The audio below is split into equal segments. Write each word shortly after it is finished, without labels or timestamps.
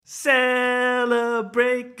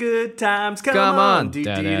Celebrate good times. Come on.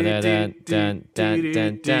 Yahoo!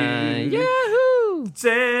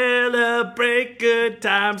 Celebrate good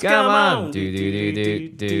times. Come on. Dude,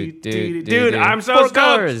 I'm so Four stoked.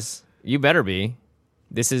 colors. You better be.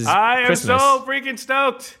 This is I am Christmas. so freaking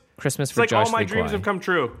stoked. Christmas It's for like Josh all my Lee dreams Kwai. have come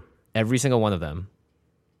true. Every single one of them.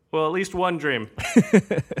 Well, at least one dream.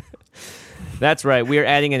 That's right. We are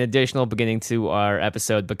adding an additional beginning to our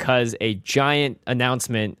episode because a giant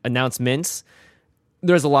announcements.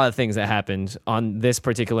 There's a lot of things that happened on this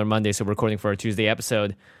particular Monday, so we're recording for our Tuesday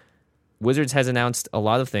episode. Wizards has announced a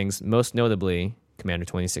lot of things, most notably Commander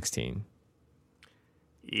 2016.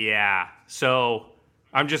 Yeah. So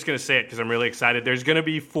I'm just going to say it because I'm really excited. There's going to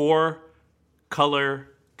be 4 color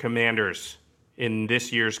commanders in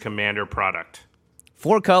this year's Commander product.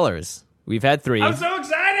 4 colors. We've had 3. I'm so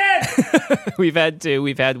excited! We've had 2.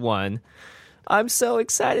 We've had 1. I'm so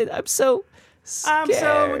excited. I'm so scared. I'm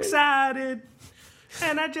so excited.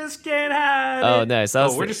 And I just can't hide it. Oh, nice.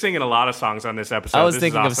 We're just singing a lot of songs on this episode. I was This is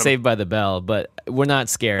thinking of awesome. Saved by the Bell, but we're not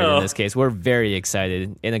scared in this case. We're very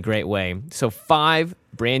excited in a great way. So 5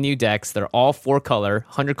 brand new decks. They're all 4-color,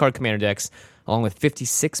 100-card commander decks, along with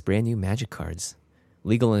 56 brand new Magic cards.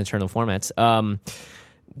 Legal and eternal formats.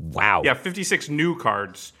 Wow. Yeah, 56 new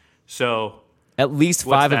cards. So At least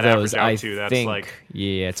what's 5 of that those, average out I to? That's think. like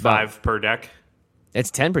Yeah, it's 5 per deck. It's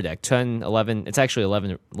 10 per deck. 10, 11. It's actually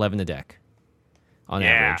 11 a deck on Yeah,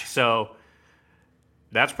 average. so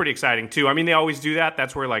that's pretty exciting too. I mean, they always do that.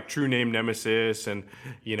 That's where like True Name Nemesis and,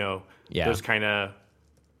 those kind of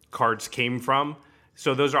cards came from.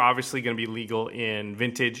 So those are obviously going to be legal in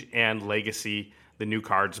Vintage and Legacy, the new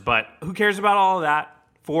cards. But who cares about all of that?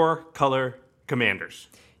 4 color commanders.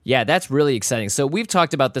 Yeah, that's really exciting. So we've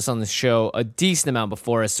talked about this on the show a decent amount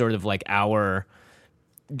before as sort of like our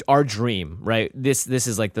dream, right? This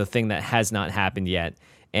is like the thing that has not happened yet.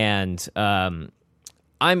 And I'm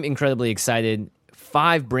incredibly excited.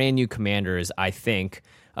 5 brand new commanders, I think.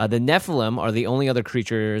 The Nephilim are the only other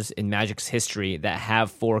creatures in Magic's history that have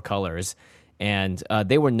 4 colors. And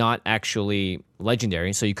they were not actually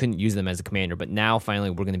legendary, so you couldn't use them as a commander. But now, finally,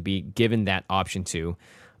 we're going to be given that option to.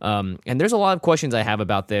 And there's a lot of questions I have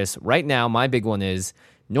about this. Right now, my big one is,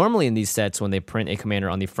 normally in these sets, when they print a commander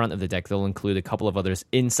on the front of the deck, they'll include a couple of others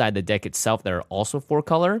inside the deck itself that are also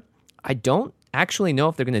 4-color. I don't actually know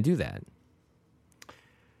if they're going to do that.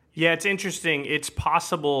 Yeah, it's interesting. It's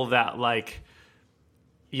possible that, the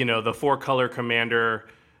 4-color commander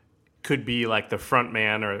could be like the front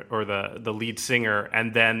man or the lead singer,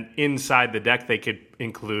 and then inside the deck they could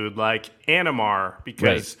include like Animar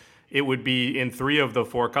because it would be in 3 of the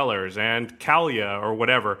 4 colors, and Kalia or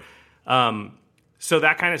whatever. So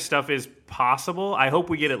that kind of stuff is possible. I hope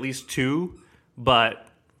we get at least 2, but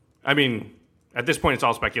I mean, at this point it's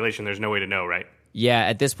all speculation. There's no way to know, right? Yeah,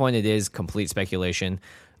 at this point it is complete speculation.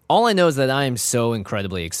 All I know is that I am so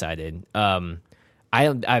incredibly excited. I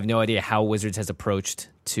have no idea how Wizards has approached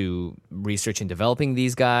to research and developing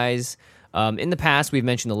these guys. In the past, we've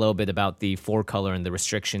mentioned a little bit about the 4-color and the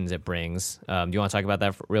restrictions it brings. Do you want to talk about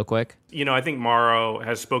that real quick? I think Morrow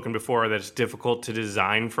has spoken before that it's difficult to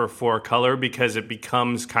design for 4-color because it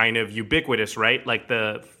becomes kind of ubiquitous, right? Like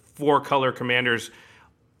the 4-color commanders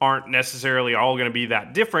aren't necessarily all going to be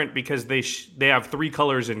that different because they have 3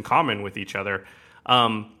 colors in common with each other.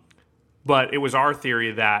 But it was our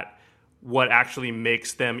theory that what actually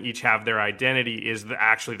makes them each have their identity is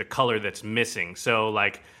actually the color that's missing. So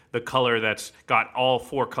like the color that's got all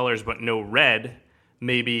 4 colors but no red,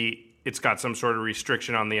 maybe it's got some sort of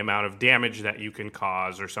restriction on the amount of damage that you can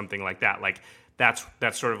cause or something like that. Like that's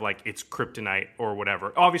sort of like its kryptonite or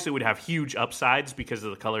whatever. Obviously it would have huge upsides because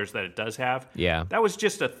of the colors that it does have. Yeah. That was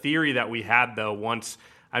just a theory that we had though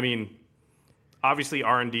obviously,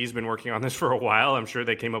 R&D's been working on this for a while. I'm sure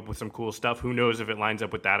they came up with some cool stuff. Who knows if it lines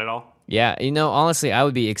up with that at all? Yeah, honestly, I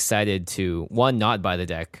would be excited to, one, not buy the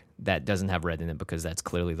deck that doesn't have red in it because that's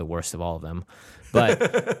clearly the worst of all of them.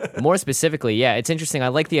 But more specifically, yeah, it's interesting. I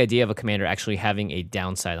like the idea of a commander actually having a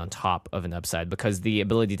downside on top of an upside because the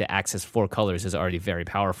ability to access 4 colors is already very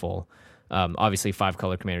powerful. Obviously,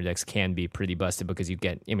 5-color commander decks can be pretty busted because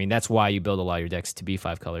that's why you build a lot of your decks to be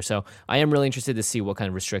 5 colors. So I am really interested to see what kind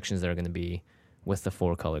of restrictions there are going to be with the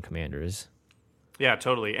 4-color commanders. Yeah,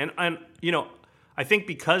 totally. And I think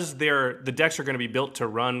because the decks are going to be built to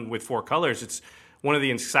run with 4 colors, it's one of the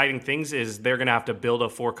exciting things is they're going to have to build a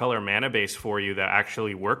 4-color mana base for you that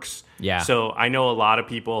actually works. Yeah. So I know a lot of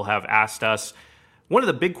people have asked us, one of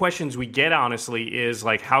the big questions we get, honestly, is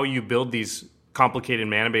like how you build these complicated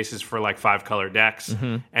mana bases for like 5-color decks.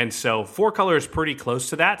 Mm-hmm. And so 4-color is pretty close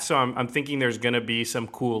to that. So I'm thinking there's going to be some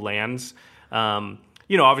cool lands.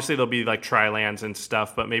 obviously there'll be like tri-lands and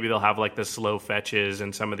stuff, but maybe they'll have like the slow fetches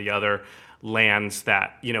and some of the other lands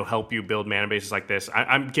that, help you build mana bases like this.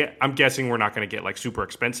 I'm guessing we're not going to get like super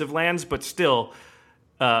expensive lands, but still,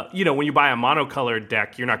 when you buy a monocolored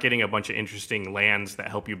deck, you're not getting a bunch of interesting lands that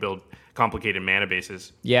help you build complicated mana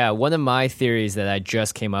bases. Yeah, one of my theories that I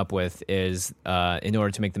just came up with is in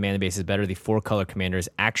order to make the mana bases better, the 4-color commanders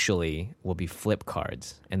actually will be flip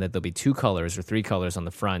cards, and that there'll be 2 colors or 3 colors on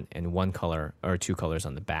the front and 1 color or 2 colors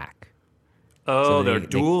on the back. Oh, so they're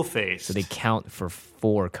dual-faced. So they count for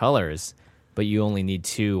 4 colors, but you only need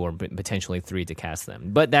 2 or potentially 3 to cast them.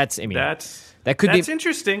 But that's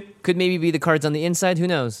interesting. Could maybe be the cards on the inside. Who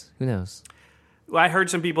knows? I heard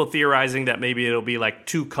some people theorizing that maybe it'll be like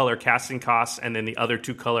 2 color casting costs and then the other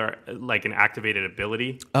 2 color like an activated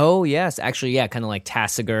ability. Oh, yes. Actually, yeah, kind of like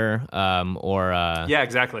Tasigur or... yeah,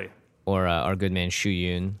 exactly. Or our good man Shu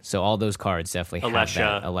Yun. So all those cards definitely have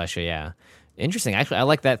that. Alesha, yeah. Interesting. Actually, I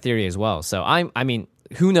like that theory as well. So I mean,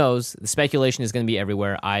 who knows? The speculation is going to be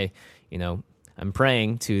everywhere. I'm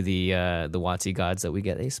praying to the WotC gods that we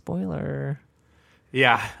get a spoiler.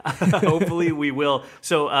 Yeah, hopefully we will.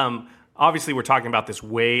 So obviously we're talking about this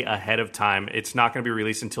way ahead of time. It's not going to be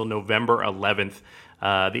released until November 11th.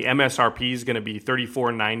 The MSRP is going to be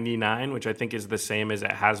 $34.99, which I think is the same as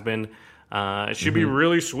it has been. It should be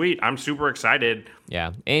really sweet. I'm super excited.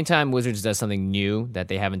 Yeah, anytime Wizards does something new that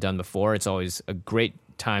they haven't done before, it's always a great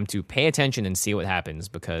time to pay attention and see what happens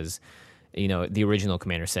because, the original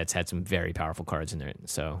Commander sets had some very powerful cards in it.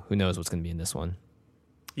 So who knows what's going to be in this one.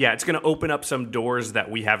 Yeah, it's going to open up some doors that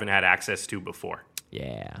we haven't had access to before.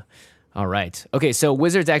 Yeah. All right. Okay, so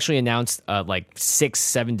Wizards actually announced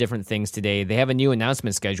 6-7 different things today. They have a new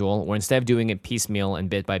announcement schedule where instead of doing it piecemeal and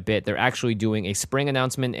bit by bit, they're actually doing a spring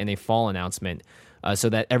announcement and a fall announcement so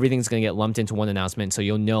that everything's going to get lumped into one announcement so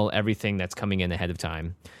you'll know everything that's coming in ahead of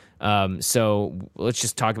time. So let's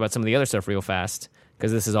just talk about some of the other stuff real fast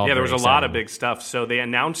because this is all there was exciting. A lot of big stuff. So they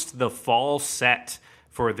announced the fall set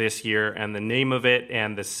for this year and the name of it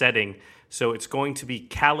and the setting. So it's going to be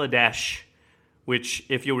Kaladesh, which,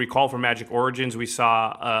 if you'll recall from Magic Origins, we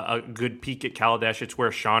saw a good peek at Kaladesh. It's where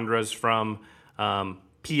Chandra's from.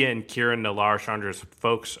 Pia and Kieran Nalaar, Chandra's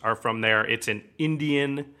folks, are from there. It's an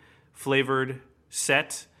Indian-flavored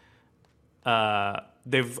set.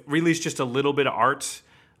 They've released just a little bit of art.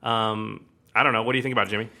 I don't know. What do you think about it,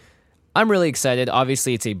 Jimmy? I'm really excited.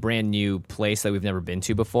 Obviously, it's a brand new place that we've never been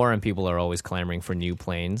to before, and people are always clamoring for new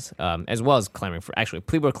planes, as well as clamoring for... Actually,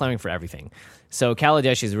 people are clamoring for everything. So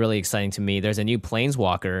Kaladesh is really exciting to me. There's a new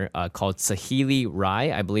planeswalker called Saheeli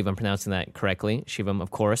Rai. I believe I'm pronouncing that correctly. Shivam,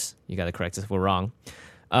 of course. You got to correct us if we're wrong.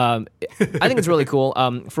 I think it's really cool.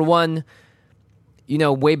 For one,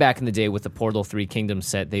 way back in the day with the Portal 3 Kingdom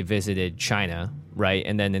set, they visited China, right?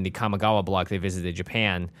 And then in the Kamigawa block, they visited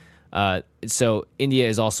Japan. So India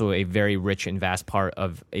is also a very rich and vast part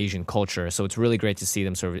of Asian culture. So it's really great to see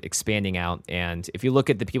them sort of expanding out. And if you look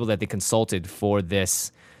at the people that they consulted for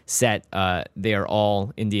this set, they are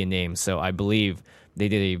all Indian names. So I believe they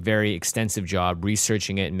did a very extensive job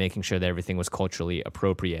researching it and making sure that everything was culturally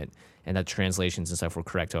appropriate and that translations and stuff were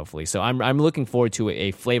correct, hopefully. So I'm looking forward to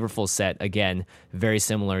a flavorful set, again, very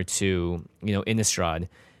similar to, Innistrad.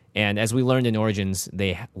 And as we learned in Origins,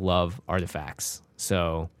 they love artifacts.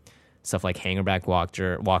 So stuff like Hangerback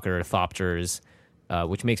Walker, Thopters,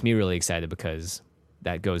 which makes me really excited because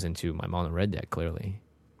that goes into my mono red deck, clearly.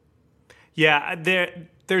 Yeah,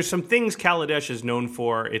 there's some things Kaladesh is known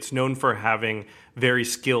for. It's known for having very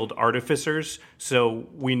skilled artificers. So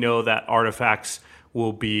we know that artifacts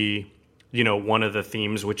will be, one of the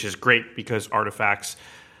themes, which is great because artifacts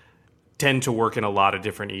tend to work in a lot of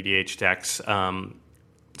different EDH decks.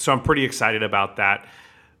 So I'm pretty excited about that.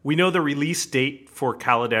 We know the release date for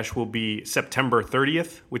Kaladesh will be September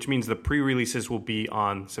 30th, which means the pre-releases will be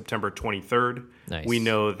on September 23rd. Nice. We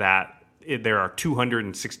know that there are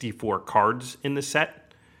 264 cards in the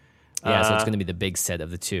set. Yeah, so it's going to be the big set of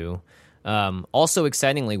the two. Also,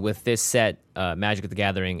 excitingly, with this set, Magic the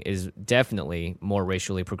Gathering is definitely more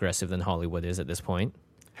racially progressive than Hollywood is at this point.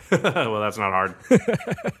 Well, that's not hard.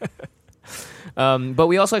 But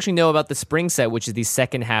we also actually know about the spring set, which is the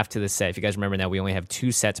second half to the set. If you guys remember now, we only have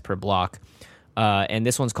 2 sets per block. And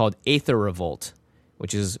this one's called Aether Revolt,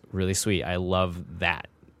 which is really sweet. I love that.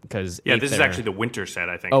 This is actually the winter set,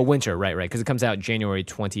 I think. Oh, winter, right, because it comes out January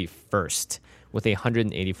 21st with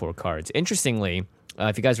 184 cards. Interestingly,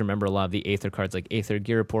 if you guys remember a lot of the Aether cards, like Aether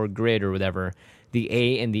Girapur Grid or whatever, the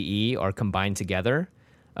A and the E are combined together.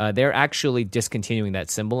 They're actually discontinuing that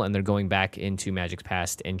symbol, and they're going back into Magic's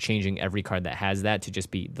past and changing every card that has that to just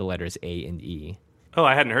be the letters A and E. Oh,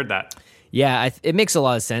 I hadn't heard that. Yeah, it makes a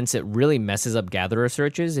lot of sense. It really messes up gatherer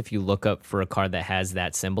searches if you look up for a card that has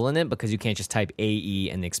that symbol in it, because you can't just type AE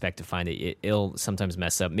and expect to find it. It'll sometimes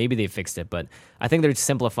mess up. Maybe they fixed it, but I think they're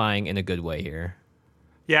simplifying in a good way here.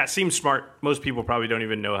 Yeah, it seems smart. Most people probably don't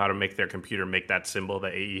even know how to make their computer make that symbol, the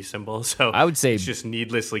AE symbol. So I would say it's just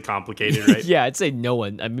needlessly complicated, right? Yeah, I'd say no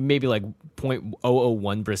one. I mean, maybe like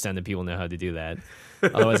 0.001% of people know how to do that.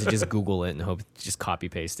 Otherwise, just Google it and hope just copy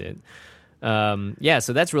paste it. Yeah,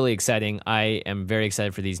 so that's really exciting. I am very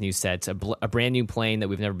excited for these new sets. A brand new plane that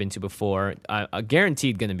we've never been to before.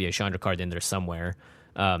 Guaranteed going to be a Chandra card in there somewhere.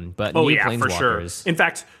 But new for sure. Planeswalkers. In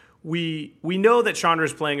fact, we know that Chandra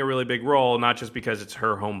is playing a really big role, not just because it's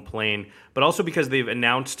her home plane, but also because they've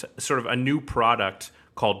announced sort of a new product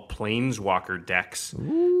called Planeswalker decks.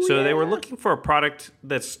 Ooh, so they were looking for a product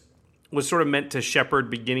was sort of meant to shepherd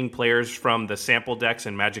beginning players from the sample decks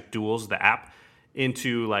and Magic Duels, the app,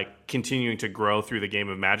 into like continuing to grow through the game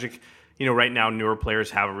of Magic. You know, right now newer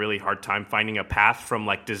players have a really hard time finding a path from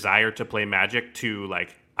like desire to play Magic to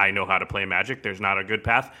like I know how to play Magic. There's not a good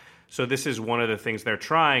path. So this is one of the things they're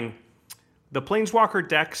trying. The Planeswalker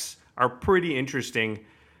decks are pretty interesting.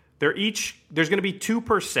 There's going to be 2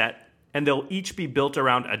 per set, and they'll each be built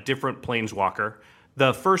around a different Planeswalker.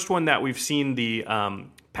 The first one that we've seen the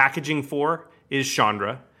packaging for is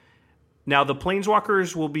Chandra. Now the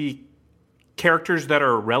Planeswalkers will be characters that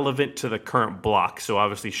are relevant to the current block. So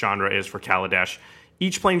obviously Chandra is for Kaladesh.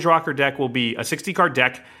 Each Planeswalker deck will be a 60-card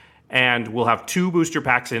deck, and we'll have 2 booster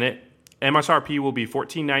packs in it. MSRP will be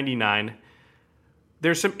 $14.99.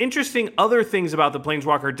 There's some interesting other things about the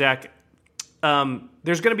Planeswalker deck.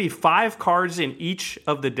 There's going to be 5 cards in each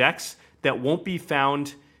of the decks that won't be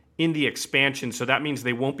found in the expansion. So that means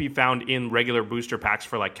they won't be found in regular booster packs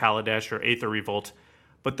for like Kaladesh or Aether Revolt.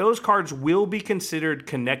 But those cards will be considered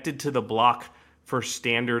connected to the block for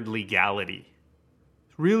standard legality.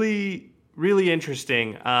 Really, really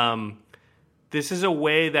interesting. This is a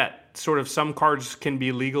way that sort of some cards can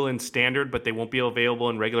be legal in standard, but they won't be available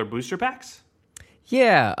in regular booster packs.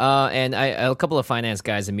 Yeah, and a couple of finance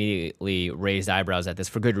guys immediately raised eyebrows at this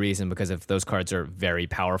for good reason, because if those cards are very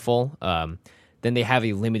powerful, then they have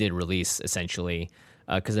a limited release, essentially,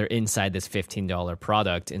 because they're inside this $15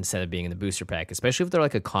 product instead of being in the booster pack, especially if they're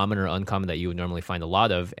like a common or uncommon that you would normally find a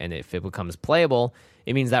lot of, and if it becomes playable,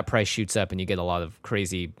 it means that price shoots up and you get a lot of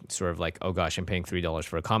crazy sort of like, oh gosh, I'm paying $3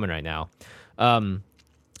 for a common right now.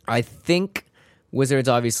 I think Wizards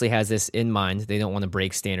obviously has this in mind. They don't want to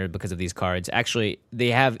break standard because of these cards. Actually, they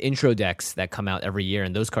have intro decks that come out every year,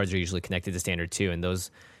 and those cards are usually connected to standard too. And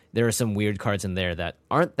there are some weird cards in there that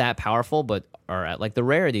aren't that powerful, but are at like the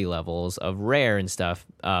rarity levels of rare and stuff.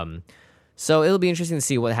 So it'll be interesting to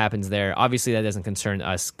see what happens there. Obviously, that doesn't concern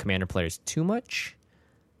us Commander players too much,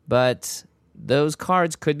 but those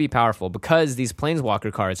cards could be powerful because these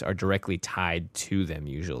Planeswalker cards are directly tied to them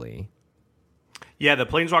usually. Yeah, the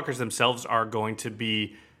Planeswalkers themselves are going to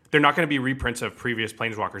be... They're not going to be reprints of previous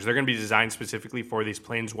Planeswalkers. They're going to be designed specifically for these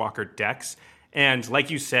Planeswalker decks. And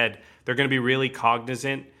like you said, they're going to be really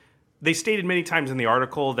cognizant. They stated many times in the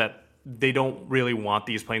article that they don't really want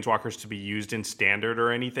these Planeswalkers to be used in standard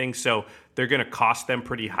or anything. So they're going to cost them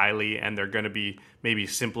pretty highly, and they're going to be maybe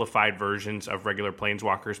simplified versions of regular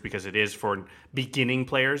Planeswalkers because it is for beginning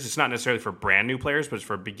players. It's not necessarily for brand new players, but it's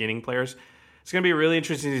for beginning players. It's going to be really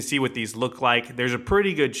interesting to see what these look like. There's a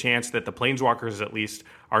pretty good chance that the Planeswalkers, at least,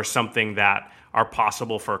 are something that are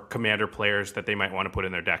possible for Commander players that they might want to put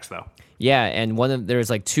in their decks, though. Yeah, and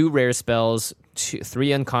there's like 2 rare spells, 3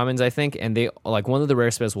 uncommons, I think, and they like one of the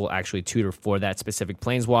rare spells will actually tutor for that specific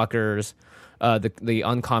Planeswalkers. The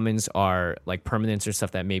uncommons are like permanents or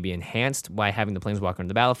stuff that may be enhanced by having the Planeswalker in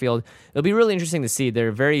the battlefield. It'll be really interesting to see.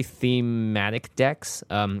 They're very thematic decks.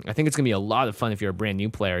 I think it's going to be a lot of fun if you're a brand new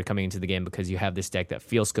player coming into the game because you have this deck that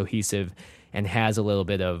feels cohesive and has a little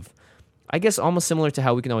bit of, I guess, almost similar to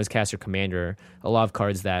how we can always cast your Commander, a lot of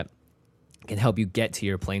cards that can help you get to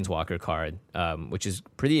your Planeswalker card, which is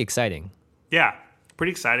pretty exciting. Yeah,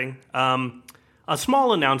 pretty exciting. A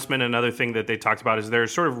small announcement, another thing that they talked about is they're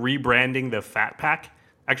sort of rebranding the Fat Pack.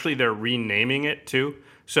 Actually, they're renaming it too.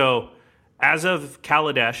 So as of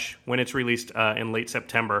Kaladesh, when it's released in late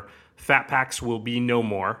September, Fat Packs will be no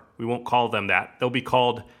more. We won't call them that. They'll be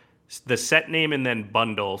called the set name and then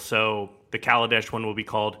bundle. So the Kaladesh one will be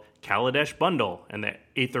called Kaladesh Bundle, and the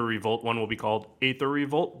Aether Revolt one will be called Aether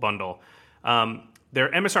Revolt Bundle. Their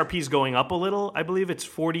MSRP is going up a little. I believe it's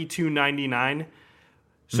 $42.99.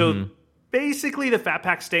 So basically the Fat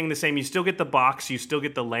Pack's staying the same. You still get the box, you still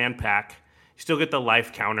get the land pack, you still get the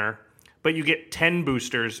life counter, but you get 10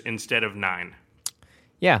 boosters instead of 9.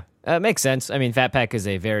 Yeah, makes sense. I mean, Fat Pack is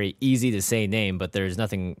a very easy to say name, but there's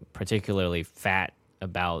nothing particularly fat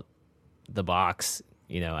about the box.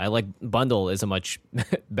 I like Bundle is a much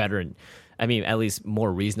better, at least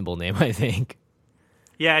more reasonable name, I think.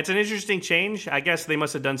 Yeah, it's an interesting change. I guess they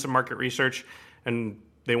must have done some market research and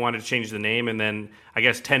they wanted to change the name. And then I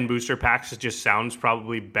guess 10 booster packs just sounds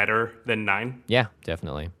probably better than 9. Yeah,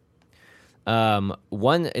 definitely.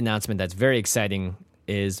 One announcement that's very exciting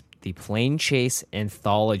is the Plane Chase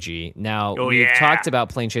Anthology. Now, we've talked about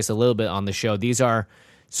Plane Chase a little bit on the show. These are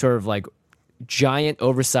sort of like giant,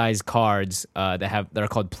 oversized cards that are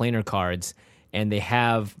called planar cards, and they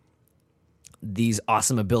have these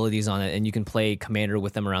awesome abilities on it, and you can play Commander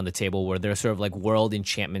with them around the table, where they're sort of like world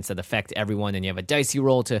enchantments that affect everyone, and you have a dicey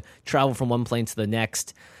roll to travel from one plane to the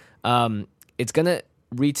next. It's going to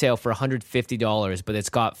retail for $150, but it's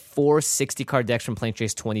got 4 60-card decks from Plane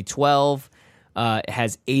Chase 2012. It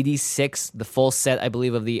has 86, the full set, I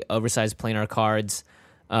believe, of the oversized planar cards.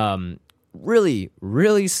 Really,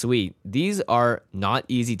 really sweet. These are not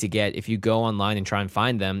easy to get. If you go online and try and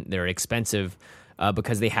find them, they're expensive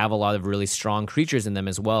because they have a lot of really strong creatures in them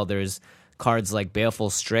as well. There's cards like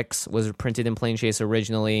Baleful Strix was printed in Plane Chase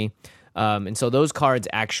originally. And so those cards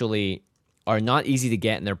actually are not easy to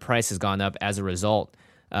get, and their price has gone up as a result.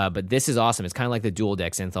 But this is awesome. It's kind of like the Dual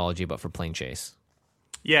Decks Anthology, but for Plane Chase.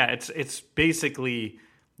 Yeah, it's basically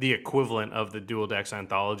the equivalent of the Dual Decks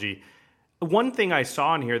Anthology. One thing I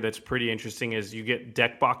saw in here that's pretty interesting is you get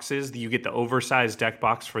deck boxes. You get the oversized deck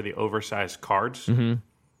box for the oversized cards,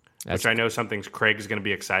 which I know something Craig's going to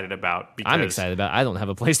be excited about. Because, I'm excited about. I don't have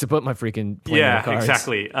a place to put my freaking planar cards. Yeah,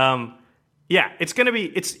 exactly. It's going to be.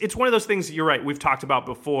 It's one of those things. You're right. We've talked about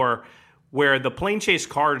before, where the Plane Chase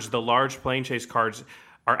cards, the large Plane Chase cards,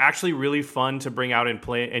 are actually really fun to bring out and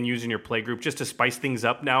play and use in your play group just to spice things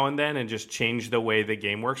up now and then and just change the way the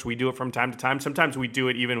game works. We do it from time to time. Sometimes we do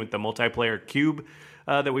it even with the multiplayer cube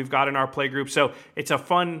that we've got in our play group. So it's a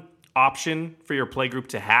fun option for your play group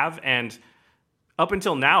to have. And up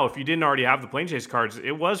until now, if you didn't already have the Plane Chase cards,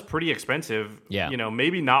 it was pretty expensive. Yeah.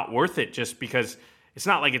 Maybe not worth it just because it's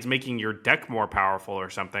not like it's making your deck more powerful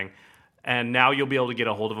or something. And now you'll be able to get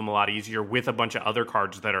a hold of them a lot easier with a bunch of other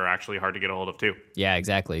cards that are actually hard to get a hold of too. Yeah,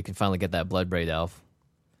 exactly. You can finally get that Bloodbraid Elf.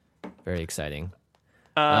 Very exciting.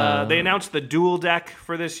 They announced the dual deck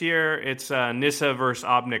for this year. It's Nissa versus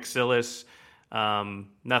Ob Nixilis.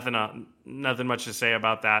 Nothing much to say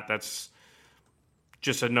about that. That's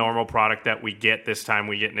just a normal product that we get. This time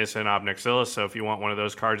we get Nissa and Ob Nixilis. So if you want one of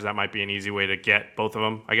those cards, that might be an easy way to get both of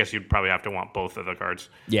them. I guess you'd probably have to want both of the cards.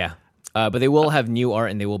 Yeah. But they will have new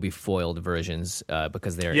art, and they will be foiled versions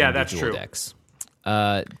because they're individual decks.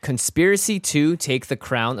 Conspiracy 2, Take the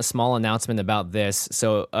Crown, a small announcement about this.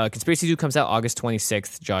 So Conspiracy 2 comes out August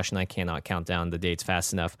 26th. Josh and I cannot count down the dates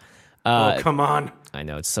fast enough. Oh, come on. I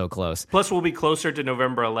know, it's so close. Plus, we'll be closer to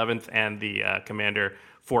November 11th and the Commander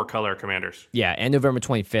 4-color Commanders. Yeah, and November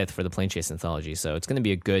 25th for the Plane Chase Anthology. So it's going to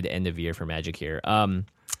be a good end of year for Magic here.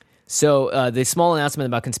 So the small announcement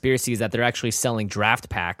about Conspiracy is that they're actually selling draft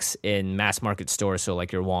packs in mass market stores, so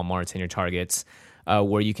like your Walmarts and your Targets,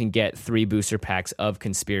 where you can get 3 booster packs of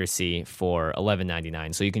Conspiracy for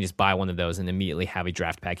 $11.99. So you can just buy one of those and immediately have a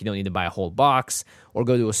draft pack. You don't need to buy a whole box or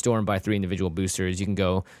go to a store and buy 3 individual boosters. You can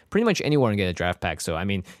go pretty much anywhere and get a draft pack. So,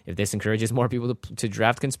 if this encourages more people to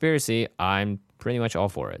draft Conspiracy, I'm pretty much all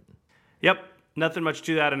for it. Yep. Nothing much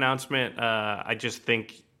to that announcement. I just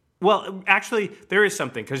think... Well, actually, there is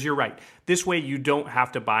something, because you're right. This way, you don't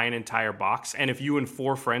have to buy an entire box. And if you and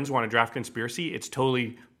 4 friends want to draft Conspiracy, it's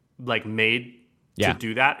totally made to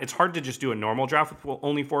do that. It's hard to just do a normal draft with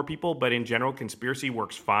only 4 people, but in general, Conspiracy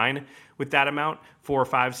works fine with that amount, 4,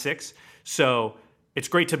 5, 6. So it's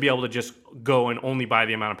great to be able to just go and only buy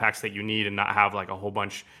the amount of packs that you need and not have a whole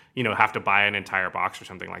bunch, have to buy an entire box or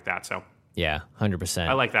something like that. So. Yeah, 100%.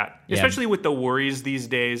 I like that. Yeah. Especially with the worries these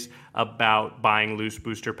days about buying loose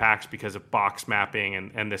booster packs because of box mapping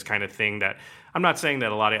and this kind of thing that I'm not saying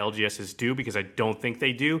that a lot of LGSs do because I don't think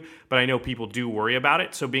they do, but I know people do worry about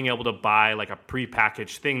it. So being able to buy a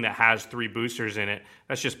prepackaged thing that has 3 boosters in it,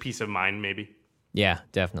 that's just peace of mind maybe. Yeah,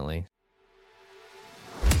 definitely.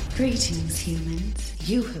 Greetings, humans.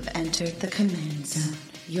 You have entered the Command Zone,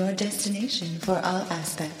 your destination for all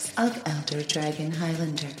aspects of Elder Dragon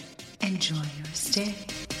Highlander. Enjoy your stay.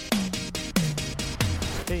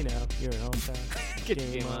 Hey now, you're an all-star. Get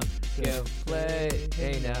the game on, go play.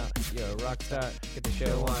 Hey now, you're a rock star. Get the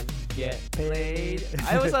show on, get played.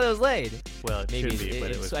 I always thought it was laid. Well, it should be, but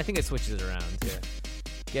it was... I think it switches it around. Yeah.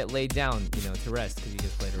 Get laid down, to rest, because you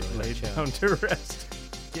just played a really laid show. Down to rest.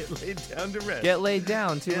 Get laid down to rest. Get laid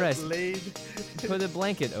down to rest. Laid Put a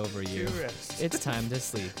blanket over you. To rest. It's time to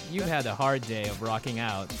sleep. You've had a hard day of rocking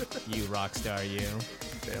out, you rock star, you.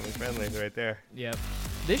 Family friendly right there. Yep.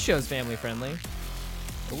 This show's family friendly.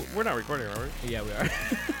 We're not recording, are we? Yeah, we are.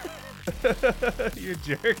 You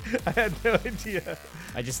jerk. I had no idea.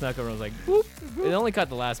 I just snuck over and was like, boop. It only cut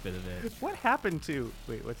the last bit of it. What happened to...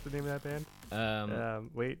 Wait, what's the name of that band?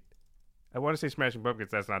 Wait. I want to say Smashing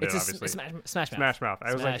Pumpkins. That's not It's it, a obviously. Smash Mouth. Smash Mouth.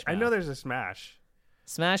 I was like, I know there's a Smash.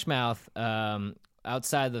 Smash Mouth,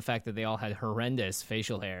 outside of the fact that they all had horrendous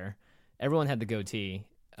facial hair, everyone had the goatee.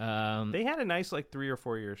 They had a nice, 3 or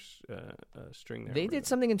 4 years string there. They did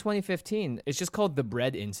something in 2015. It's just called The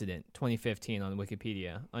Bread Incident 2015 on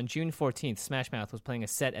Wikipedia. On June 14th, Smash Mouth was playing a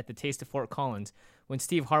set at the Taste of Fort Collins when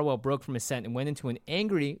Steve Harwell broke from his set and went into an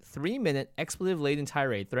angry 3-minute expletive-laden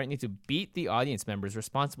tirade threatening to beat the audience members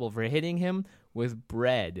responsible for hitting him with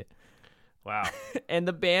bread. Wow. And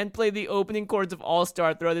the band played the opening chords of All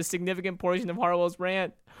Star throughout a significant portion of Harwell's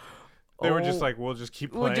rant. They were just like, we'll just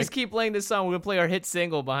keep playing. We'll just keep playing this song. We're going to play our hit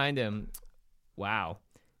single behind him. Wow.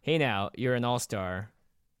 Hey now, you're an all-star.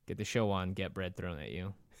 Get the show on, get bread thrown at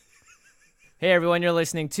you. Hey everyone, you're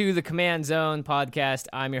listening to the Command Zone podcast.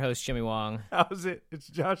 I'm your host, Jimmy Wong. How's it? It's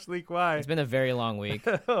Josh Lee Kwai. It's been a very long week.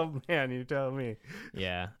 Oh man, you tell me.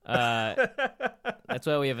 Yeah. That's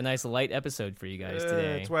why we have a nice light episode for you guys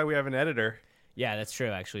today. That's why we have an editor. Yeah, that's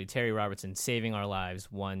true, actually. Terry Robertson saving our lives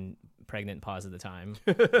one pregnant pause at a time.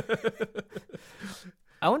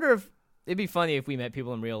 I wonder if it'd be funny if we met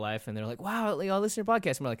people in real life and they're like, wow, I'll listen to your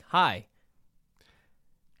podcast. And we're like, hi.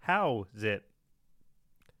 How's it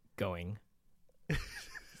going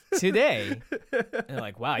today? And they're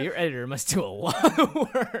like, wow, your editor must do a lot of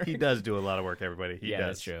work. He does do a lot of work, everybody. He does.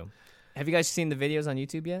 That's true. Have you guys seen the videos on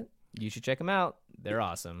YouTube yet? You should check them out. They're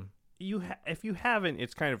awesome. If you haven't,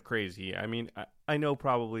 it's kind of crazy. I mean, I know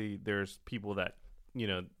probably there's people that,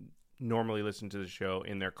 normally listen to the show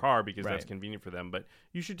in their car because that's convenient for them. But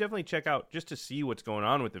you should definitely check out just to see what's going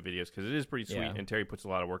on with the videos because it is pretty sweet, and Terry puts a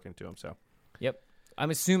lot of work into them. So, yep, I'm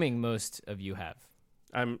assuming most of you have.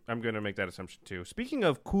 I'm going to make that assumption too. Speaking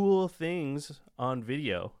of cool things on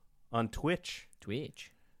video, on Twitch, the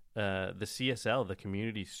CSL, the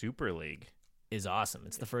Community Super League, is awesome.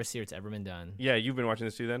 It's the first year it's ever been done. Yeah, you've been watching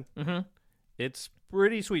this too then? Mm-hmm. It's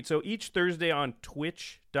pretty sweet. So each Thursday on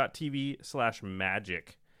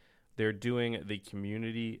twitch.tv/magic, they're doing the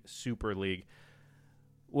Community Super League.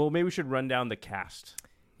 Well, maybe we should run down the cast.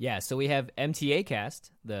 Yeah, so we have MTA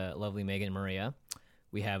cast, the lovely Megan Maria.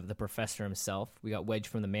 We have the professor himself. We got Wedge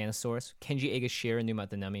from the Manosaurus, Kenji Egashira,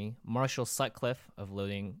 Numatanami, Marshall Sutcliffe of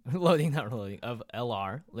of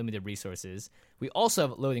LR, Limited Resources. We also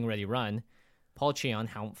have Loading Ready Run, Paul Cheon,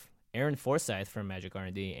 Haumph, Aaron Forsyth from Magic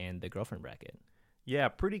R&D, and the Girlfriend Bracket. Yeah,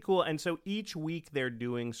 pretty cool. And so each week they're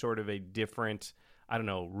doing sort of a different,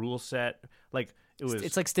 rule set.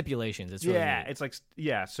 It's like stipulations. It's really neat. It's like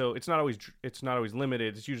so it's not always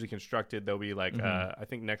limited. It's usually constructed. There'll be I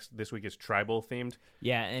think this week is tribal themed.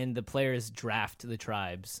 Yeah, and the players draft the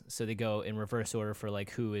tribes, so they go in reverse order for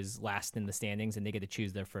who is last in the standings, and they get to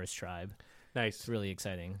choose their first tribe. Nice, it's really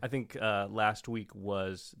exciting. I think last week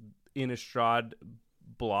was Innistrad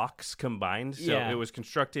blocks combined, so it was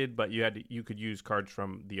constructed, but you could use cards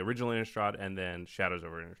from the original Innistrad and then Shadows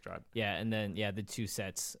over Innistrad. Yeah, and then the two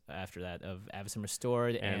sets after that of Avacyn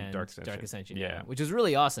Restored and Dark Ascension. Yeah, which was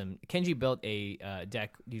really awesome. Kenji built a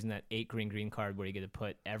deck using that 8 green card where you get to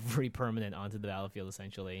put every permanent onto the battlefield.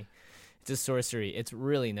 Essentially, it's a sorcery. It's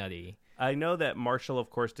really nutty. I know that Marshall,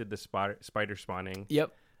 of course, did the spider spawning.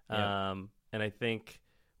 Yep. And I think.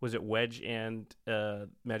 Was it Wedge and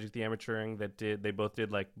Magic the Amateuring that they both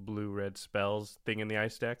did blue-red spells thing in the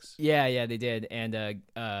ice decks? Yeah, they did. And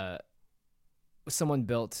someone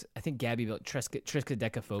built, I think Gabby built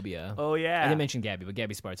Triskaidekaphobia. Oh, yeah. I didn't mention Gabby, but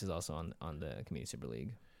Gabby Sparks is also on the Community Super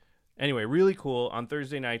League. Anyway, really cool. On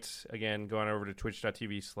Thursday nights, again, go on over to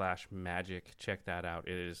twitch.tv/magic. Check that out.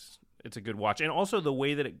 It's a good watch. And also the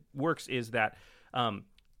way that it works is that...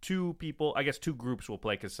 two groups will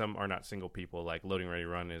play because some are not single people. Like Loading Ready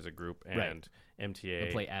Run is a group, and MTA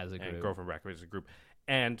will play as a group, and Girlfriend Bracket is a group.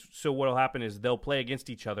 And so what will happen is they'll play against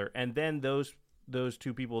each other, and then those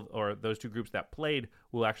two people or those two groups that played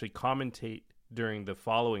will actually commentate during the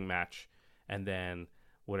following match, and then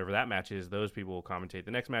whatever that match is, those people will commentate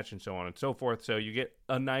the next match, and so on and so forth. So you get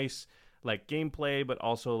a nice gameplay, but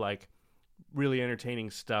also really entertaining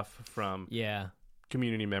stuff from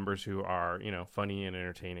community members who are, funny and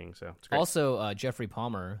entertaining. So it's great. Also, Jeffrey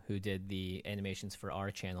Palmer, who did the animations for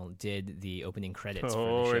our channel, did the opening credits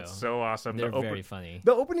for the show. It's so awesome. They're very funny.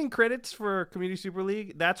 The opening credits for Community Super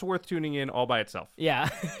League, that's worth tuning in all by itself. Yeah,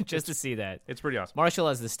 just to see that. It's pretty awesome. Marshall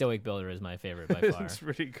as the Stoic Builder is my favorite by far. It's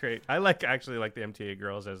pretty great. I actually like the MTA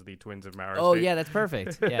girls as the twins of Mauer Oh, State. yeah, that's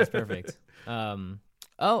perfect. Yeah, it's perfect.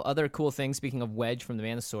 Other cool things, speaking of Wedge from the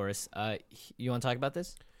Manosaurus, you want to talk about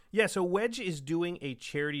this? Yeah, so Wedge is doing a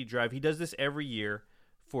charity drive. He does this every year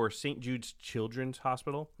for St. Jude's Children's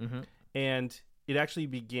Hospital. Mm-hmm. And it actually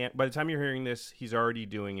began, by the time you're hearing this, he's already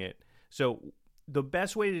doing it. So the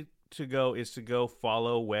best way to go is to go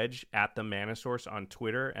follow Wedge at the Manosaurus on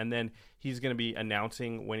Twitter. And then he's going to be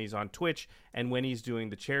announcing when he's on Twitch and when he's doing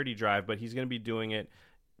the charity drive. But he's going to be doing it,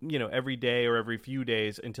 every day or every few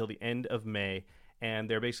days until the end of May. And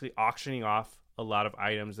they're basically auctioning off a lot of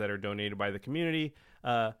items that are donated by the community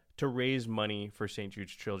to raise money for St.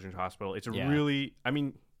 Jude's Children's Hospital. It's really,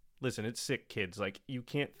 listen, it's sick kids. Like, you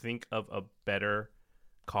can't think of a better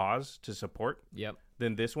cause to support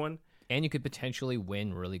than this one. And you could potentially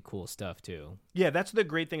win really cool stuff, too. Yeah, that's the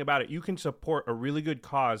great thing about it. You can support a really good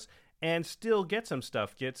cause and still get some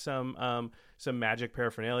stuff. Get some magic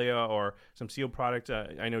paraphernalia or some sealed product.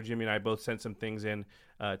 I know Jimmy and I both sent some things in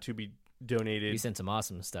to be donated. You sent some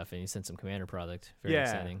awesome stuff, and you sent some Commander product. Very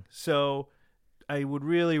exciting. So I would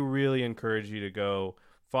really, really encourage you to go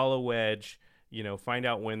follow Wedge, find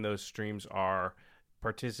out when those streams are,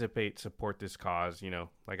 participate, support this cause.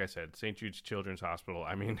 Like I said, St. Jude's Children's Hospital.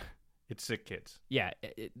 It's sick kids. Yeah,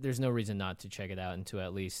 there's no reason not to check it out and to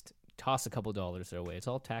at least toss a couple dollars their way. It's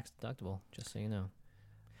all tax deductible, just so you know.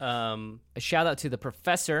 A shout out to the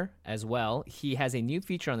professor as well. He has a new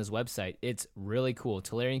feature on his website. It's really cool.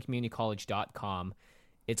 TularianCommunityCollege.com.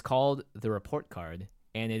 It's called the Report Card,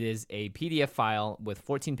 and it is a PDF file with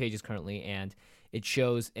 14 pages currently, and it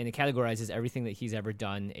shows and it categorizes everything that he's ever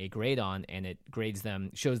done a grade on, and it grades them,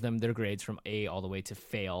 shows them their grades from A all the way to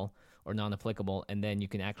fail or non-applicable, and then you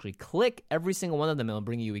can actually click every single one of them, and it'll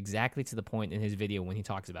bring you exactly to the point in his video when he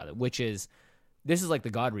talks about it, this is like the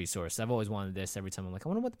God resource. I've always wanted this. Every time I'm like, I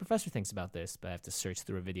wonder what the professor thinks about this, but I have to search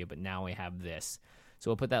through a video, but now I have this. So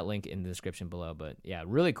we'll put that link in the description below, but yeah,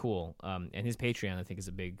 really cool. And his Patreon, I think, is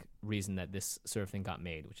a big reason that this sort of thing got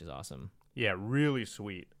made, which is awesome. Yeah, really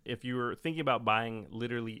sweet. If you were thinking about buying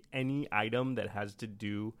literally any item that has to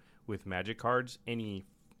do with Magic cards, any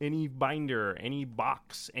binder, any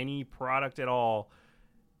box, any product at all,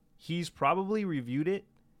 he's probably reviewed it.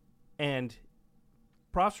 And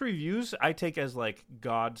Prof's reviews I take as like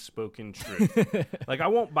God's spoken truth. Like, I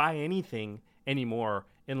won't buy anything anymore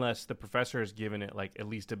unless the professor has given it like at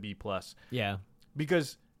least a B+. Yeah.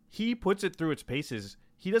 Because he puts it through its paces.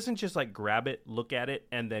 He doesn't just like grab it, look at it,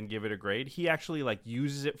 and then give it a grade. He actually like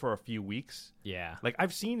uses it for a few weeks. Yeah. Like,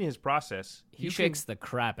 I've seen his process. He shakes the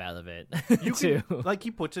crap out of it. Like,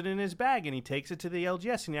 he puts it in his bag and he takes it to the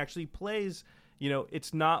LGS and he actually plays.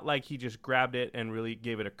 It's not like he just grabbed it and really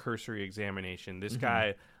gave it a cursory examination. This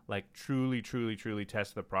guy like truly, truly, truly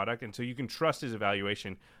tests the product. And so you can trust his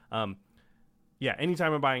evaluation.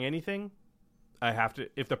 Anytime I'm buying anything, I have to,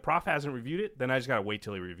 if the prof hasn't reviewed it, then I just got to wait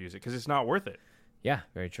till he reviews it because it's not worth it. Yeah,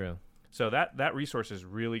 very true. So that resource is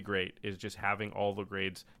really great, is just having all the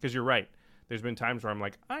grades. Because you're right. There's been times where I'm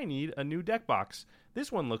like, I need a new deck box.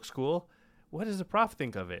 This one looks cool. What does the prof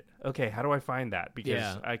think of it? Okay, how do I find that?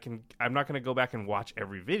 Because I'm not going to go back and watch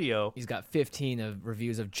every video. He's got 15 of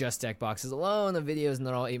reviews of just deck boxes alone of videos, and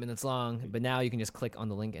they're all 8 minutes long. But now you can just click on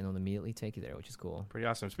the link and it'll immediately take you there, which is cool. Pretty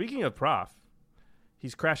awesome. Speaking of prof,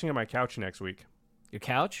 he's crashing on my couch next week. Your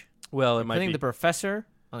couch? Well, You're it might putting be the professor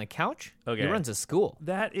on a couch? Okay. He runs a school.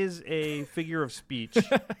 That is a figure of speech.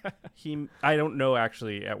 I don't know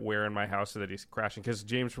actually at where in my house that he's crashing, because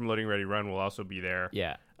James from Loading Ready Run will also be there.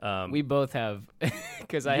 Yeah. We both have,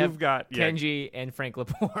 because I have Kenji and Frank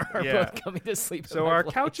Lepore are both coming to sleep. So our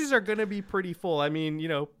couches are going to be pretty full. I mean,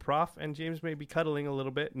 Prof and James may be cuddling a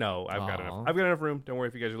little bit. No, I've got enough. I've got enough room. Don't worry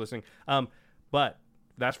if you guys are listening. But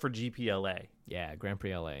that's for GPLA. Yeah, Grand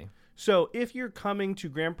Prix LA. So if you're coming to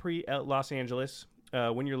Grand Prix Los Angeles,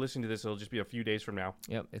 when you're listening to this, it'll just be a few days from now.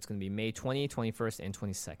 Yep, it's going to be May 20, 21st, and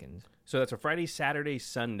 22nd. So that's a Friday, Saturday,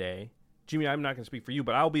 Sunday. Jimmy, I'm not going to speak for you,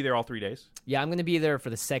 but I'll be there all 3 days. Yeah, I'm going to be there for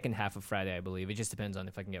the second half of Friday, I believe. It just depends on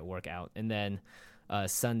if I can get work out. And then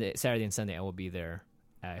Saturday and Sunday, I will be there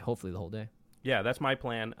hopefully the whole day. Yeah, that's my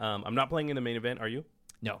plan. I'm not playing in the main event. Are you?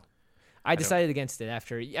 No. I decided against it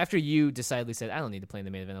after you decidedly said, I don't need to play in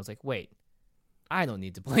the main event. I was like, wait. I don't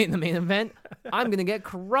need to play in the main event. I'm going to get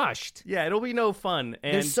crushed. Yeah, it'll be no fun.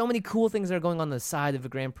 And there's so many cool things that are going on the side of a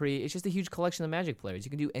Grand Prix. It's just a huge collection of Magic players. You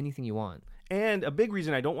can do anything you want. And a big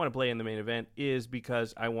reason I don't want to play in the main event is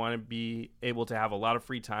because I want to be able to have a lot of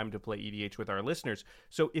free time to play EDH with our listeners.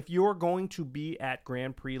 So if you're going to be at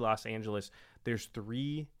Grand Prix Los Angeles, there's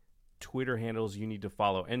 3 Twitter handles you need to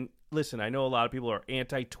follow. And listen, I know a lot of people are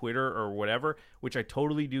anti-Twitter or whatever, which I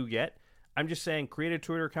totally do get. I'm just saying, create a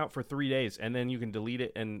Twitter account for 3 days, and then you can delete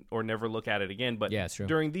it or never look at it again. But Yeah, it's true.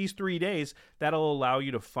 during these 3 days, that'll allow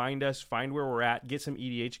you to find us, find where we're at, get some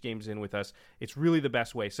EDH games in with us. It's really the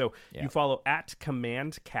best way. So you follow at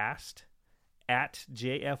CommandCast, at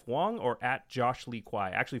JF Wong, or at Josh Lee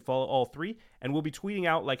Kwai. Actually, follow all three, and we'll be tweeting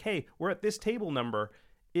out like, hey, we're at this table number.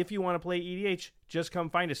 If you want to play EDH, just come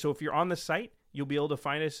find us. So if you're on the site, you'll be able to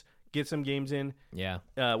find us, get some games in. Yeah.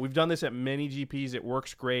 We've done this at many GPs. It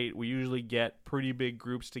works great. We usually get pretty big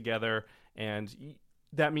groups together, and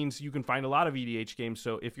that means you can find a lot of EDH games.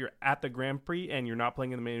 So if you're at the Grand Prix and you're not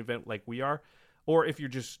playing in the main event like we are, or if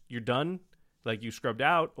you're done, like you scrubbed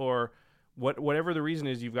out, or whatever the reason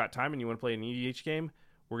is, you've got time and you want to play an EDH game,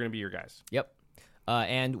 we're going to be your guys. Yep.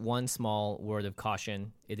 And one small word of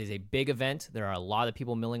caution. It is a big event. There are a lot of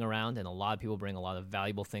people milling around, and a lot of people bring a lot of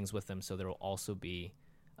valuable things with them, so there will also be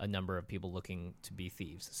a number of people looking to be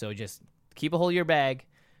thieves. So just keep a hold of your bag.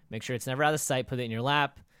 Make sure it's never out of sight. Put it in your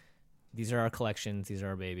lap. These are our collections. These are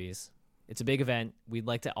our babies. It's a big event. We'd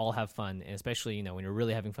like to all have fun, and especially, when you're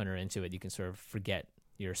really having fun or into it, you can sort of forget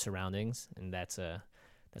your surroundings, and that's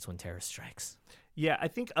when terror strikes. Yeah, I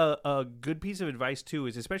think a good piece of advice, too,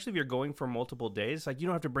 is especially if you're going for multiple days, like you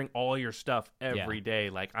don't have to bring all your stuff every day.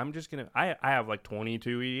 Like I'm just going to – I have like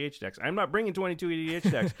 22 EDH decks. I'm not bringing 22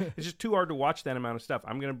 EDH decks. It's just too hard to watch that amount of stuff.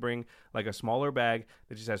 I'm going to bring like a smaller bag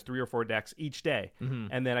that just has 3 or 4 decks each day. Mm-hmm.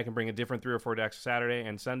 And then I can bring a different 3 or 4 decks Saturday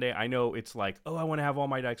and Sunday. I know it's like, oh, I want to have all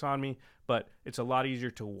my decks on me, but it's a lot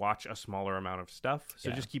easier to watch a smaller amount of stuff.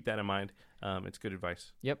 So just keep that in mind. It's good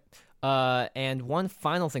advice. Yep. And one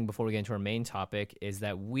final thing before we get into our main topic is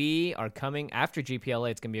that we are coming after GPLA.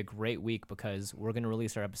 It's going to be a great week because we're going to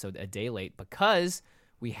release our episode a day late because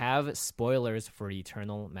we have spoilers for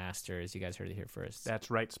Eternal Masters. You guys heard it here first. That's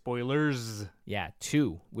right. Spoilers. Yeah,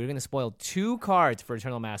 2. We're going to spoil 2 cards for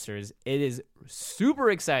Eternal Masters. It is super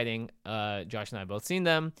exciting. Josh and I have both seen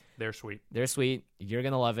them. They're sweet. They're sweet. You're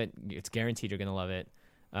going to love it. It's guaranteed you're going to love it.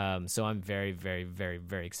 So I'm very, very, very,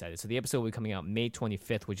 very excited. So the episode will be coming out May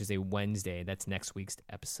 25th, which is a Wednesday. That's next week's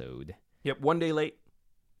episode. Yep, 1 day late,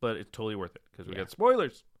 but it's totally worth it because we got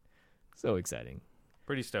spoilers. So exciting.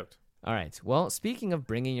 Pretty stoked. All right. Well, speaking of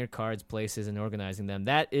bringing your cards places and organizing them,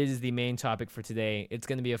 that is the main topic for today. It's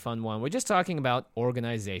going to be a fun one. We're just talking about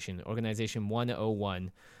organization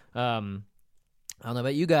 101. I don't know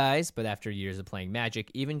about you guys, but after years of playing Magic,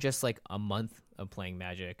 even just like a month of playing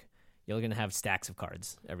Magic, you're going to have stacks of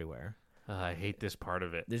cards everywhere. I hate this part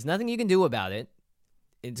of it. There's nothing you can do about it.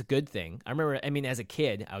 It's a good thing. I remember, as a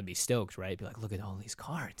kid, I would be stoked, right? Be like, look at all these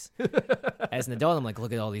cards. As an adult, I'm like,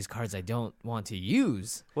 look at all these cards I don't want to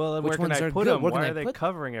use. Well, and Which where can ones I are put good? them? Where Why can are I they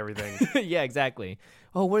covering everything? Yeah, exactly.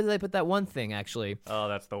 Oh, where did I put that one thing, actually? Oh,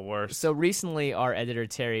 that's the worst. So recently, our editor,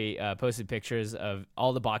 Terry, posted pictures of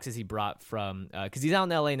all the boxes he brought from, because he's out in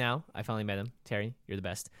LA now. I finally met him. Terry, you're the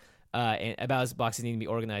best. And about his boxes needing to be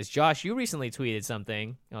organized. Josh, you recently tweeted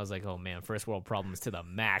something. I was like, oh man, first world problems to the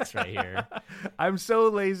max right here. I'm so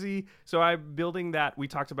lazy. So I'm building that. We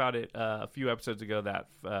talked about it a few episodes ago, that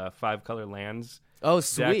 5-color lands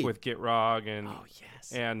deck with Gitrog and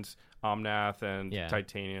Omnath and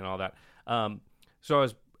Titania and all that. So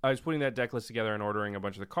I was putting that deck list together and ordering a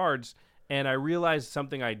bunch of the cards. And I realized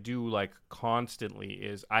something I do like constantly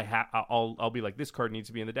is I'll be like, this card needs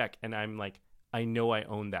to be in the deck. And I'm like, I know I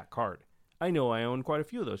own that card. I know I own quite a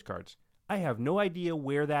few of those cards. I have no idea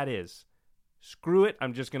where that is. Screw it.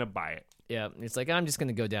 I'm just going to buy it. Yeah, it's like I'm just going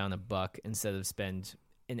to go down $1 instead of spend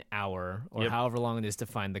an hour or however long it is to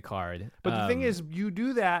find the card. But the thing is, you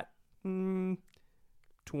do that 20,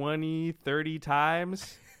 30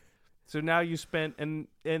 times. So now you spent, and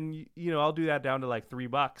I'll do that down to like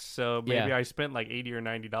 $3. So maybe I spent like $80 or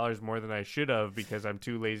 $90 more than I should have because I'm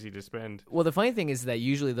too lazy to spend. Well, the funny thing is that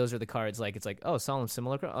usually those are the cards. Like it's like, oh, Solemn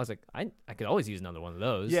Similar. I was like, I could always use another one of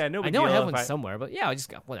those. Yeah, no big I know deal I have one somewhere, but yeah, I just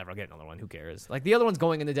got whatever. I'll get another one. Who cares? Like the other one's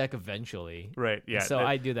going in the deck eventually. Right. Yeah. So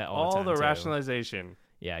I do that all the time. All the rationalization.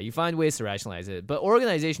 Yeah, you find ways to rationalize it. But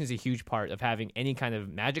organization is a huge part of having any kind of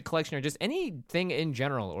Magic collection or just anything in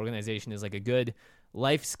general. Organization is like a good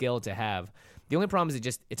life skill to have. The only problem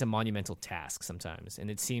is it's a monumental task sometimes. And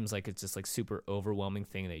it seems like it's just like super overwhelming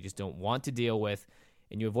thing that you just don't want to deal with.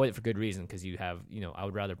 And you avoid it for good reason because you have, I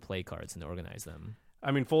would rather play cards than organize them.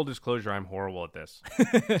 I mean, full disclosure, I'm horrible at this.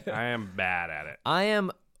 I am bad at it.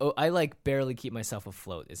 I like barely keep myself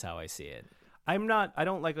afloat is how I see it. I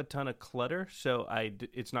don't like a ton of clutter, so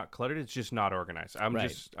it's not cluttered, it's just not organized.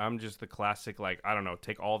 I'm just the classic, like, I don't know,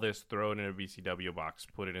 take all this, throw it in a BCW box,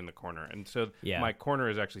 put it in the corner. And so my corner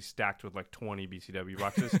is actually stacked with like 20 BCW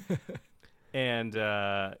boxes. And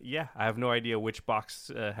I have no idea which box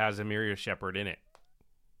has Emiria Shepherd in it.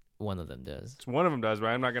 One of them does. One of them does, but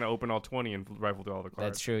I'm not going to open all 20 and rifle through all the cards.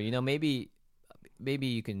 That's true. You know, maybe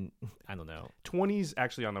you can. I don't know. 20's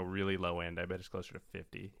actually on the really low end. I bet it's closer to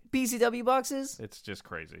 50. BCW boxes. It's just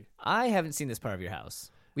crazy. I haven't seen this part of your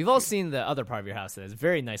house. We've all seen the other part of your house that is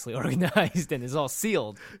very nicely organized and is all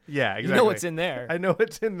sealed. Yeah, exactly. You know what's in there. I know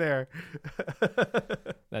what's in there.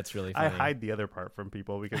 That's really funny. I hide the other part from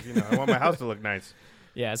people because, I want my house to look nice.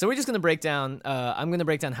 Yeah, so we're just going to break down, I'm going to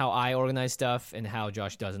break down how I organize stuff and how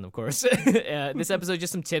Josh doesn't, of course. This episode,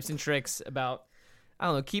 just some tips and tricks about, I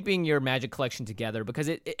don't know, keeping your Magic collection together, because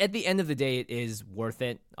at the end of the day, it is worth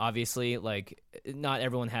it, obviously. Like, not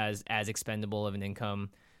everyone has as expendable of an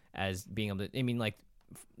income as being able to, I mean, like,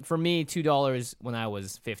 for me, $2 when I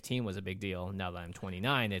was 15 was a big deal. Now that I'm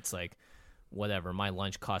 29, it's like, whatever, my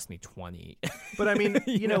lunch cost me 20. But I mean,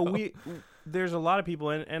 there's a lot of people,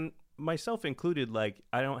 and myself included, like,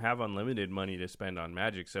 I don't have unlimited money to spend on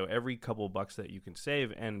Magic, so every couple bucks that you can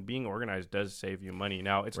save, and being organized does save you money.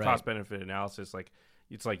 Now, it's cost benefit analysis. Like,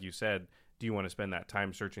 it's like you said, do you want to spend that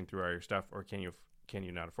time searching through all your stuff, or can you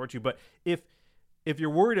not afford to? But if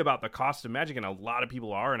you're worried about the cost of Magic, and a lot of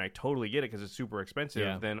people are, and I totally get it because it's super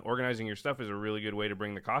expensive, then organizing your stuff is a really good way to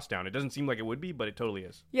bring the cost down. It doesn't seem like it would be, but it totally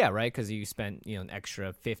is. Yeah, right, because you spent an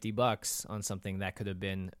extra $50 on something that could have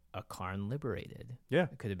been a Karn Liberated. Yeah.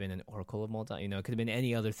 It could have been an Oracle of Multi. It could have been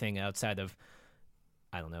any other thing outside of,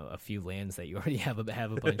 I don't know, a few lands that you already have a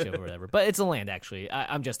bunch of or whatever. But it's a land, actually.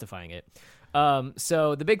 I'm justifying it.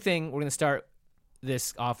 So the big thing, we're going to start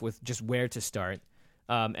this off with just where to start.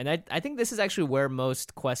 And I think this is actually where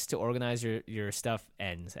most quests to organize your stuff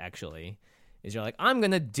ends, actually, is you're like, I'm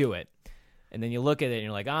going to do it. And then you look at it and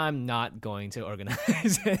you're like, I'm not going to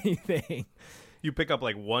organize anything. You pick up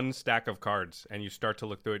like one stack of cards and you start to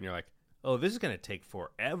look through it and you're like, oh, this is going to take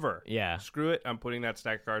forever. Yeah. Screw it. I'm putting that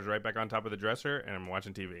stack of cards right back on top of the dresser and I'm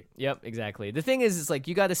watching TV. Yep, exactly. The thing is, it's like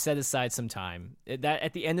you got to set aside some time. That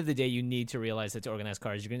at the end of the day, you need to realize that to organize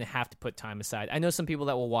cards, you're going to have to put time aside. I know some people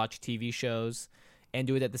that will watch TV shows and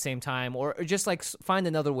do it at the same time, or just like find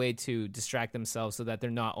another way to distract themselves so that they're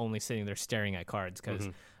not only sitting there staring at cards. Because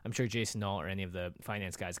I'm sure Jason Knoll or any of the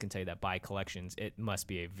finance guys can tell you that buy collections, it must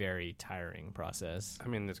be a very tiring process. I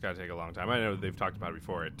mean, it's got to take a long time. I know they've talked about it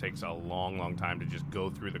before. It takes a long, long time to just go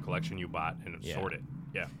through the collection you bought and sort it.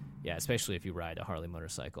 Yeah. Yeah, especially if you ride a Harley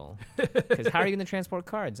motorcycle. Because how are you going to transport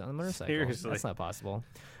cards on a motorcycle? Seriously. That's not possible.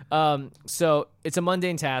 So it's a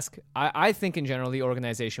mundane task. I think in general the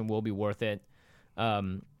organization will be worth it.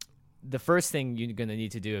 The first thing you're going to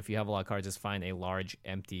need to do if you have a lot of cards is find a large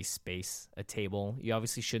empty space, a table. You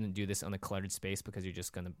obviously shouldn't do this on a cluttered space because you're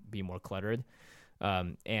just going to be more cluttered.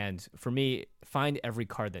 And for me, find every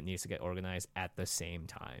card that needs to get organized at the same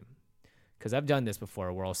time. Because I've done this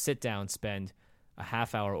before where I'll sit down, spend a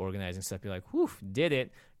half hour organizing stuff, be like, whew, did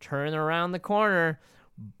it. Turn around the corner,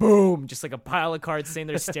 boom, just like a pile of cards sitting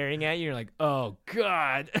there staring at you. You're like, oh,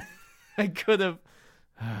 God, I could have.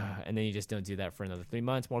 And then you just don't do that for another 3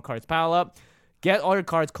 months. More cards pile up. Get all your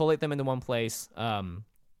cards, collate them into one place.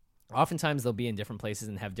 Oftentimes they'll be in different places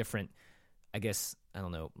and have different, I guess, I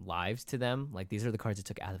don't know, lives to them. Like, these are the cards I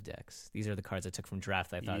took out of decks. These are the cards I took from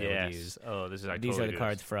draft that I thought I would use. Oh, this is I These totally are the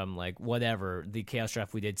cards from, like, whatever, the Chaos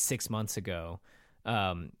draft we did 6 months ago.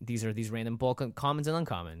 These are these random bulk commons and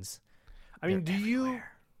uncommons. I mean,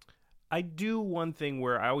 I do one thing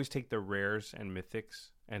where I always take the rares and mythics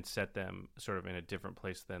and set them sort of in a different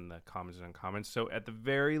place than the commons and uncommons. So at the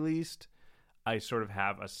very least, I sort of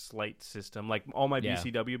have a slight system. Like all my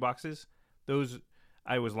BCW boxes, those,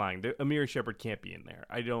 I was lying. The Amiri Shepherd can't be in there.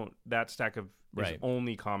 That stack of is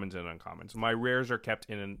only commons and uncommons. My rares are kept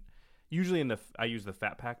usually I use the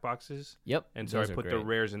Fat Pack boxes. Yep. And so I put the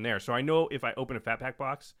rares in there. So I know if I open a Fat Pack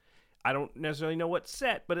box, I don't necessarily know what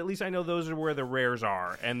set, but at least I know those are where the rares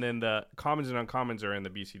are. And then the commons and uncommons are in the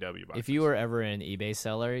BCW boxes. If you were ever an eBay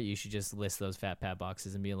seller, you should just list those Fat Pat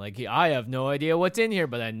boxes and be like, I have no idea what's in here,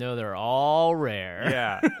 but I know they're all rare.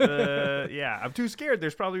 Yeah. Yeah. I'm too scared.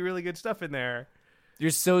 There's probably really good stuff in there. You're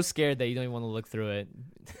so scared that you don't even want to look through it.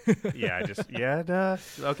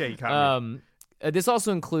 Okay, you caught me. This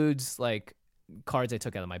also includes, like, cards I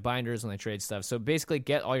took out of my binders when I trade stuff. So basically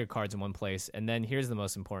get all your cards in one place, and then here's the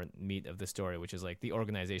most important meat of the story, which is like the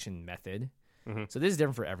organization method. So this is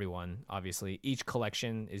different for everyone, obviously. Each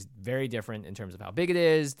collection is very different in terms of how big it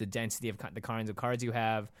is, the density of the kinds of cards you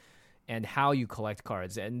have, and how you collect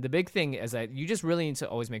cards. And the big thing is that you just really need to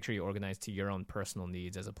always make sure you organize to your own personal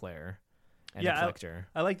needs as a player and a collector.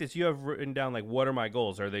 I like this. You have written down, like, what are my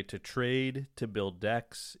goals? Are they to trade, to build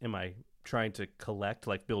decks? Am I trying to collect,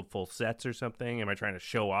 like build full sets or something? Am I trying to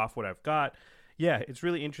show off what I've got? Yeah, it's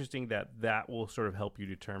really interesting that will sort of help you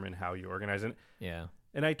determine how you organize it. Yeah.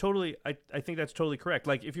 And I think that's totally correct.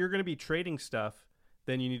 Like, if you're going to be trading stuff,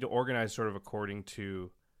 then you need to organize sort of according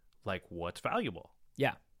to, like, what's valuable.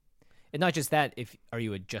 Yeah. And not just that, are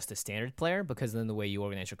you just a standard player? Because then the way you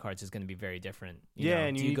organize your cards is going to be very different. You know,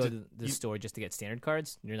 and do you go to the store just to get standard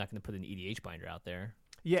cards? You're not going to put an EDH binder out there.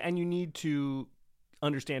 Yeah, and you need to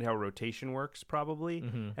understand how rotation works, probably.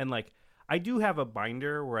 Mm-hmm. And, like, I do have a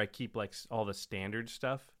binder where I keep, like, all the standard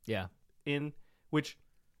stuff Yeah. in, which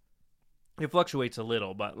it fluctuates a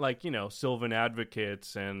little, but, like, you know, Sylvan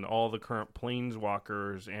Advocates and all the current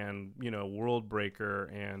Planeswalkers and, you know, World Breaker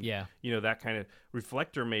and, Yeah. you know, that kind of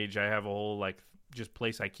Reflector Mage. I have a whole, like, just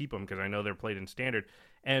place I keep them because I know they're played in standard.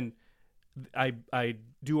 And I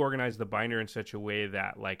do organize the binder in such a way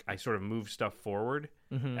that, like, I sort of move stuff forward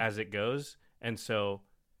as it goes. And so,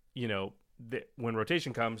 you know, when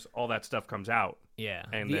rotation comes, all that stuff comes out. Yeah,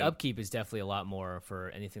 And the then- upkeep is definitely a lot more for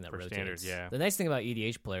anything that For rotates. standard, yeah. The nice thing about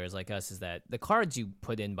EDH players like us is that the cards you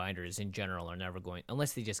put in binders in general are never going,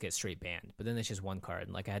 unless they just get straight banned. But then it's just one card.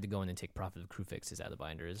 Like I had to go in and take Prophet of Crufixes out of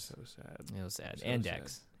binders. So sad. It was sad. So And sad.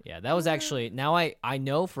 decks. Yeah, that was actually, now I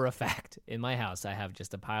know for a fact in my house I have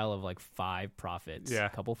just a pile of like 5 Prophets, Yeah. a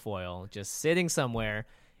couple foil, just sitting somewhere,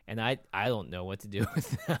 and I don't know what to do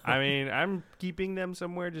with them. I mean, I'm keeping them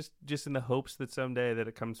somewhere just in the hopes that someday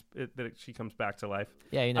that she comes back to life.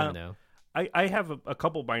 Yeah, you never know. I have a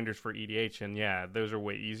couple binders for EDH, and yeah, those are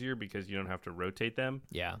way easier because you don't have to rotate them.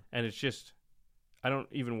 Yeah. And it's just, I don't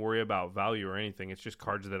even worry about value or anything. It's just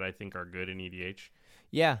cards that I think are good in EDH.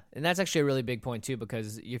 Yeah, and that's actually a really big point too,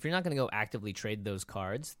 because if you're not going to go actively trade those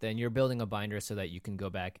cards, then you're building a binder so that you can go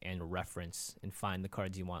back and reference and find the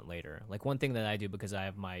cards you want later. Like one thing that I do, because I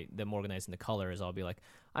have them organized in the colors, I'll be like,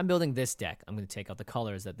 I'm building this deck. I'm going to take out the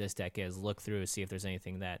colors that this deck is, look through, see if there's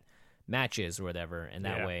anything that matches or whatever, and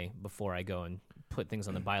that way, before I go and put things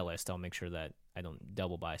on the buy list, I'll make sure that I don't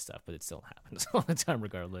double buy stuff, but it still happens all the time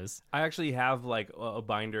regardless. I actually have like a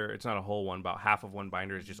binder. It's not a whole one. About half of one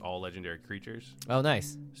binder is just all legendary creatures. Oh,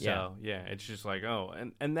 nice. So yeah, it's just like, oh,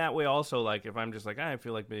 and that way also, like, if I'm just like, I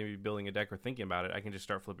feel like maybe building a deck or thinking about it, I can just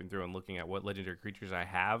start flipping through and looking at what legendary creatures I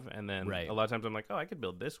have, and then a lot of times I'm like, oh, I could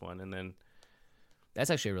build this one, and then that's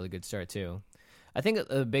actually a really good start too. I think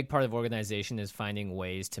a big part of organization is finding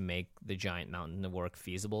ways to make the giant mountain of work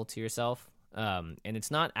feasible to yourself. And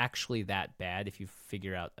it's not actually that bad if you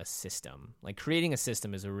figure out a system. Like creating a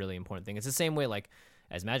system is a really important thing. It's the same way, like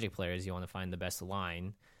as Magic players, you want to find the best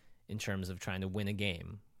line in terms of trying to win a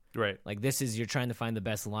game. Right. Like you're trying to find the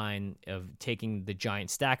best line of taking the giant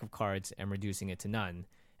stack of cards and reducing it to none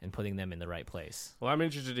and putting them in the right place. Well, I'm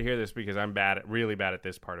interested to hear this because I'm really bad at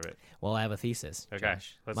this part of it. Well, I have a thesis. Okay,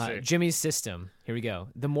 Josh. let's see. Jimmy's system. Here we go.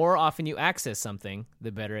 The more often you access something,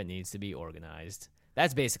 the better it needs to be organized.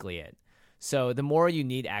 That's basically it. So the more you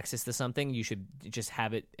need access to something, you should just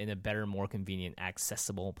have it in a better, more convenient,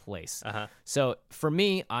 accessible place. So for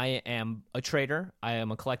me, I am a trader, I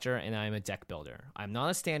am a collector, and I am a deck builder. I'm not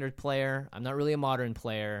a standard player. I'm not really a modern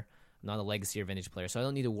player. I'm not a legacy or vintage player, so I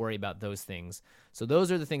don't need to worry about those things. So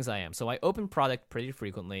those are the things I am. So I open product pretty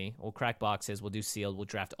frequently. We'll crack boxes. We'll do sealed. We'll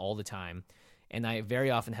draft all the time. And I very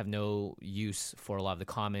often have no use for a lot of the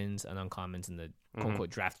commons and uncommons and the quote-unquote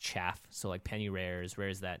draft chaff. So like penny rares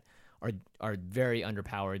that are very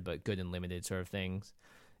underpowered but good and limited sort of things.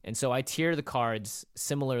 And so I tier the cards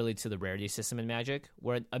similarly to the rarity system in Magic,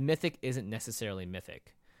 where a mythic isn't necessarily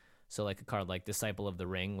mythic. So like a card like Disciple of the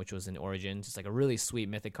Ring, which was in Origins, just like a really sweet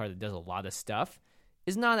mythic card that does a lot of stuff,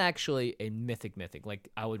 is not actually a mythic. Like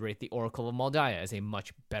I would rate the Oracle of Maldaya as a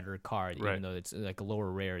much better card, even though it's like a lower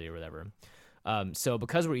rarity or whatever. So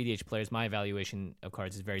because we're EDH players, my evaluation of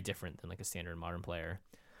cards is very different than like a standard modern player.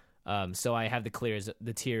 So I have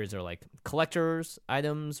the tiers are like collectors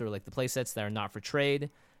items or like the play sets that are not for trade,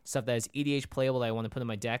 stuff that is EDH playable that I want to put in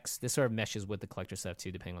my decks. This sort of meshes with the collector stuff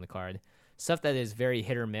too, depending on the card. Stuff that is very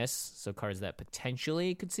hit or miss, so cards that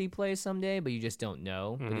potentially could see play someday, but you just don't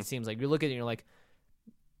know. But it seems like you're looking at it and you're like,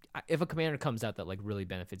 if a commander comes out that like really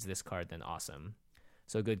benefits this card, then awesome.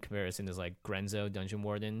 So a good comparison is like Grenzo, Dungeon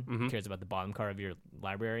Warden, cares about the bottom card of your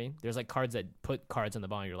library. There's like cards that put cards on the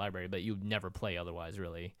bottom of your library, but you'd never play otherwise,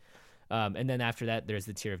 really. And then after that, there's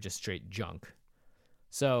the tier of just straight junk.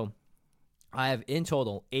 So I have in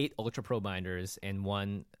total 8 Ultra Pro binders and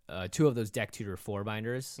 2 of those Deck Tutor 4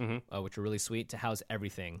 binders, which are really sweet to house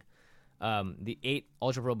everything. The 8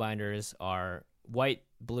 Ultra Pro binders are white,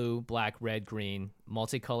 blue, black, red, green,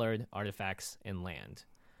 multicolored artifacts, and land.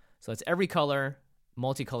 So it's every color,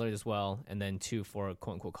 multicolored as well, and then 2 for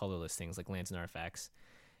quote-unquote colorless things like lands and artifacts.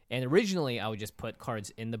 And originally, I would just put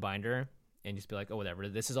cards in the binder and just be like, oh, whatever,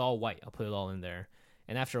 this is all white. I'll put it all in there.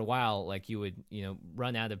 And after a while, like you would,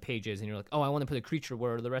 run out of pages and you're like, oh, I want to put a creature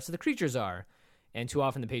where the rest of the creatures are. and too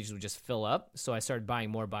often the pages would just fill up. So I started buying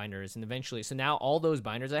more binders, and eventually, so now all those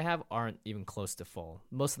binders I have aren't even close to full.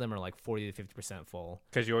 Most of them are like 40 to 50% full.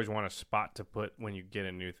 Because you always want a spot to put when you get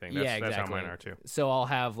a new thing. That's, Yeah, exactly. That's how mine are too. So I'll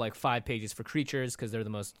have like 5 pages for creatures because they're the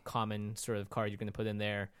most common sort of card you're going to put in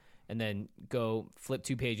there. And then go flip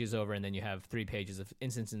 2 pages over, and then you have 3 pages of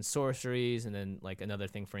instants and sorceries, and then like another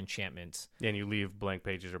thing for enchantments. And you leave blank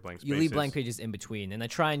pages or blank spaces. You leave blank pages in between, and I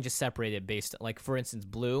try and just separate it based, like for instance,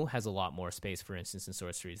 blue has a lot more space for instants and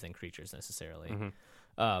sorceries than creatures necessarily.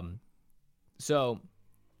 So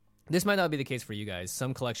this might not be the case for you guys.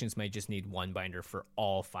 Some collections might just need 1 binder for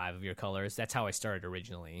all 5 of your colors. That's how I started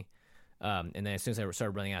originally. And then as soon as I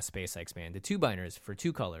started running out of space, I expanded to 2 binders for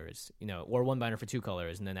 2 colors, or 1 binder for 2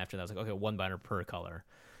 colors. And then after that, I was like, okay, 1 binder per color.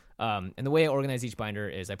 And the way I organize each binder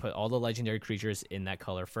is I put all the legendary creatures in that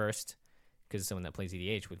color first, because someone that plays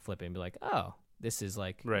EDH would flip it and be like, oh, this is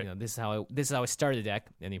like, this is how I started the deck.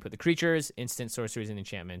 And then you put the creatures, instant sorceries, and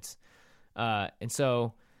enchantments. And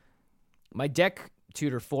so my deck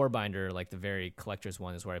tutor 4 binder, like the very collector's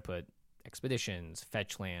one, is where I put expeditions,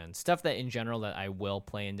 fetch land, stuff that in general that I will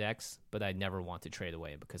play in decks, but I never want to trade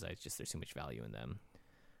away because there's too much value in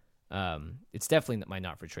them. It's definitely my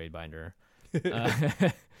not for trade binder.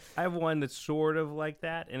 I have one that's sort of like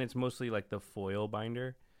that, and it's mostly like the foil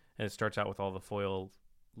binder, and it starts out with all the foil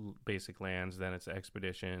basic lands, then it's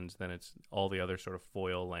expeditions, then it's all the other sort of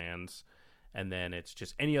foil lands, and then it's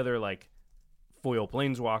just any other like foil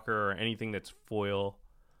planeswalker or anything that's foil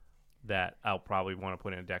that I'll probably want to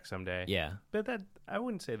put in a deck someday. Yeah. But that I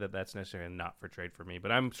wouldn't say that that's necessarily not for trade for me,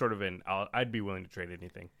 but I'm sort of I'd be willing to trade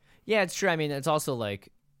anything. Yeah, it's true. I mean, it's also like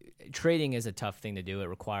trading is a tough thing to do. It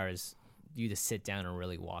requires you to sit down and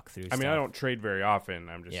really walk through stuff. I mean, I don't trade very often.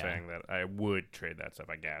 I'm just saying that I would trade that stuff,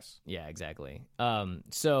 I guess. Yeah, exactly.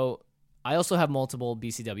 So I also have multiple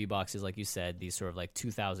BCW boxes, like you said, these sort of like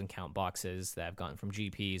 2,000 count boxes that I've gotten from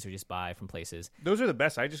GPs or just buy from places. Those are the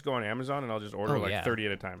best. I just go on Amazon and I'll just order 30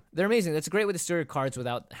 at a time. They're amazing. That's a great way to store your cards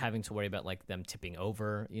without having to worry about like them tipping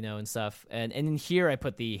over, and stuff. And in here I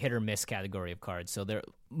put the hit or miss category of cards. So they're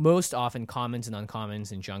most often commons and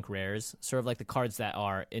uncommons and junk rares, sort of like the cards that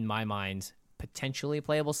are, in my mind, potentially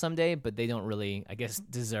playable someday, but they don't really, I guess,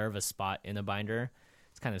 deserve a spot in a binder.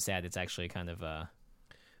 It's kind of sad. It's actually kind of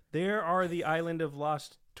There are the Island of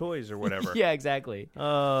Lost Toys or whatever. Yeah, exactly.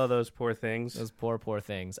 Oh, those poor things. Those poor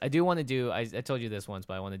things. I do want to do, I told you this once,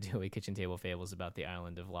 but I want to do a Kitchen Table Fables about the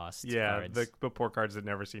Island of Lost cards. The poor cards that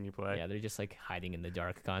never seen you play. Yeah, they're just like hiding in the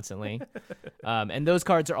dark constantly. And those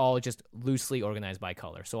cards are all just loosely organized by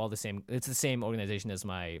color. So all the same, it's the same organization as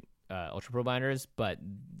my Ultra Pro binders, but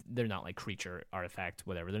they're not like creature, artifact,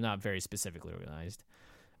 whatever. They're not very specifically organized.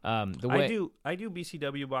 I do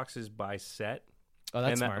BCW boxes by set. Oh,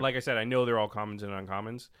 that's smart. Like I said, I know they're all commons and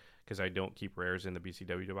uncommons because I don't keep rares in the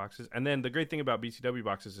BCW boxes. And then the great thing about BCW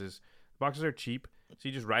boxes is the boxes are cheap, so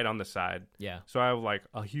you just write on the side. Yeah. So I have like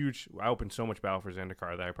I open so much Battle for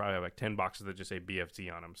Zendikar that I probably have like 10 boxes that just say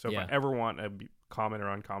BFZ on them. So if I ever want a common or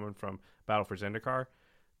uncommon from Battle for Zendikar,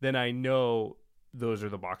 then I know those are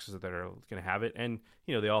the boxes that are going to have it. And,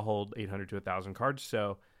 they all hold 800 to 1,000 cards.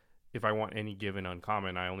 So if I want any given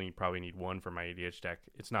uncommon, I only probably need one for my ADH deck.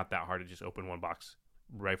 It's not that hard to just open one box,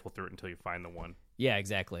 rifle through it until you find the one. Yeah,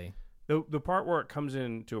 exactly. The part where it comes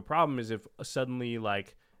into a problem is if suddenly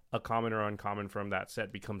like a common or uncommon from that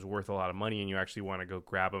set becomes worth a lot of money and you actually want to go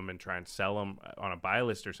grab them and try and sell them on a buy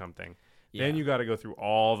list or something. Yeah. Then you got to go through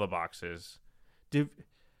all the boxes.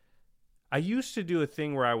 I used to do a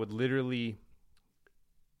thing where I would literally,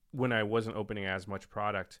 when I wasn't opening as much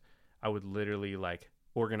product, I would literally like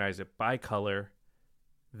organize it by color.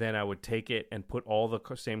 Then I would take it and put all the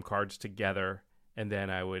same cards together, and then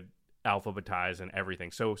I would alphabetize and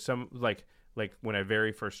everything. So some like when I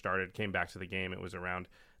very first started, came back to the game, it was around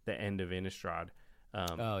the end of Innistrad.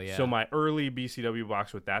 So my early BCW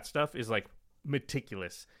box with that stuff is like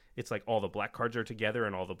meticulous. It's like all the black cards are together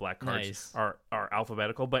and all the black cards are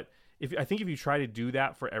alphabetical. But I think if you try to do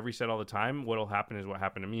that for every set all the time, what'll happen is what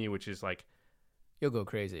happened to me, which is like you'll go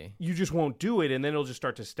crazy. You just won't do it, and then it'll just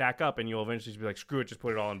start to stack up, and you'll eventually be like, screw it, just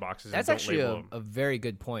put it all in boxes. That's and don't actually label them. A very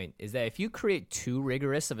good point, is that if you create too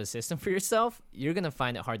rigorous of a system for yourself, you're going to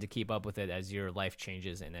find it hard to keep up with it as your life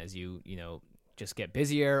changes and as you just get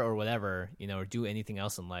busier or whatever, or do anything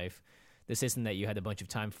else in life. The system that you had a bunch of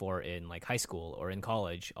time for in like high school or in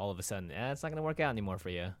college, all of a sudden, it's not going to work out anymore for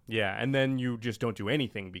you. Yeah, and then you just don't do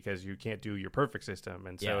anything because you can't do your perfect system.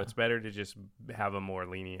 And so it's better to just have a more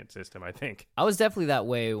lenient system, I think. I was definitely that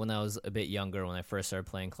way when I was a bit younger. When I first started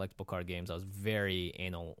playing collectible card games, I was very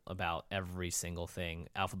anal about every single thing,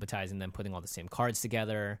 alphabetizing them, putting all the same cards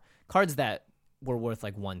together. Cards that were worth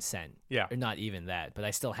like 1 cent. Yeah. Or not even that, but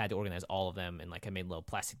I still had to organize all of them, and like I made little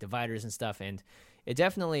plastic dividers and stuff, and I've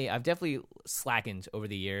definitely slackened over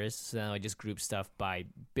the years, so now I just group stuff by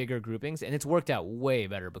bigger groupings, and it's worked out way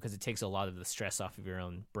better because it takes a lot of the stress off of your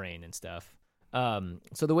own brain and stuff.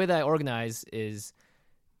 So the way that I organize is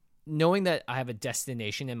knowing that I have a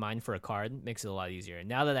destination in mind for a card makes it a lot easier.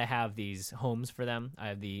 Now that I have these homes for them, I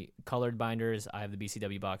have the colored binders, I have the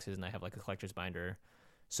BCW boxes, and I have like a collector's binder.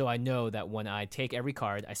 So I know that when I take every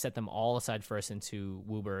card, I set them all aside first into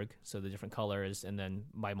Wooburg, so the different colors, and then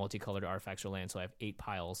my multicolored artifacts or land, so I have 8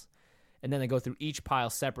 piles. And then I go through each pile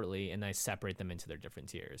separately, and I separate them into their different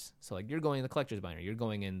tiers. So like you're going in the collector's binder, you're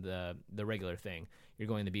going in the regular thing, you're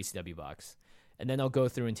going in the BCW box. And then I'll go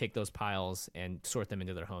through and take those piles and sort them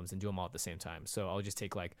into their homes and do them all at the same time. So I'll just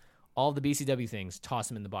take like all the BCW things, toss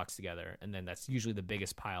them in the box together, and then that's usually the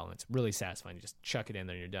biggest pile, and it's really satisfying. You just chuck it in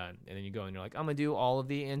there and you're done. And then you go and you're like, I'm gonna do all of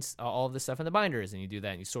the stuff in the binders, and you do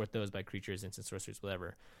that and you sort those by creatures, instant sorcerers,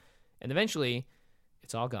 whatever. And eventually,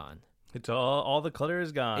 it's all gone. It's all the clutter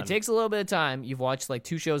is gone. It takes a little bit of time. You've watched like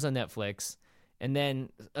 2 shows on Netflix, and then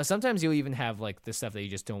sometimes you'll even have like the stuff that you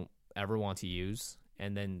just don't ever want to use,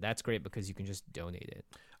 and then that's great because you can just donate it.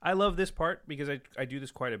 I love this part because I do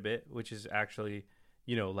this quite a bit, which is actually,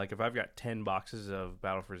 you know, like if I've got 10 boxes of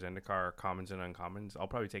Battle for Zendikar commons and uncommons, I'll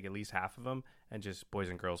probably take at least half of them and just Boys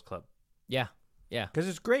and Girls Club. Yeah. Because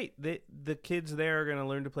it's great. The kids there are going to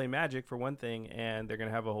learn to play Magic for one thing, and they're going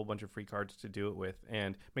to have a whole bunch of free cards to do it with.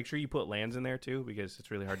 And make sure you put lands in there too, because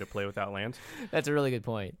it's really hard to play without lands. That's a really good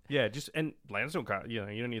point. Yeah, and lands don't cost, you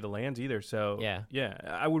don't need the lands either. So yeah,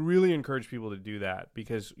 I would really encourage people to do that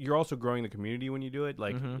because you're also growing the community when you do it.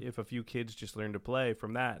 Like if a few kids just learn to play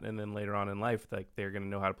from that, and then later on in life, like they're going to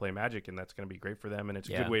know how to play Magic, and that's going to be great for them. And it's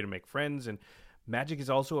a good way to make friends. And Magic is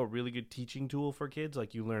also a really good teaching tool for kids.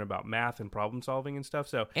 Like you learn about math and problem solving and stuff.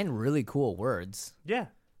 So and really cool words. Yeah.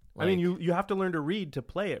 I mean, you have to learn to read to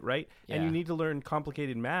play it, right? Yeah. And you need to learn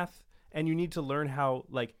complicated math, and you need to learn how,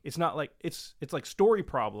 like, it's not like it's like story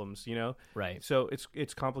problems, you know? Right. So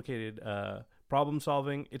it's complicated problem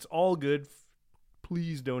solving. It's all good.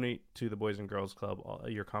 Please donate to the Boys and Girls Club, all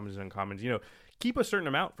your commons and uncommons. You know, keep a certain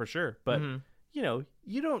amount for sure, but you know,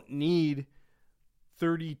 you don't need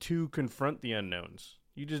 32 Confront the Unknowns.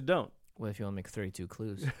 You just don't. What if you want to make 32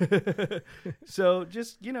 clues? So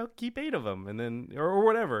just, you know, keep 8 of them and then, or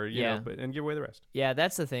whatever, you know, and give away the rest. Yeah,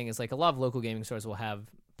 that's the thing. Is like a lot of local gaming stores will have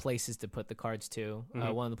places to put the cards to.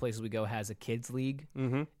 One of the places we go has a kids league,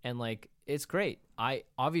 and like it's great.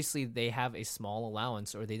 Obviously they have a small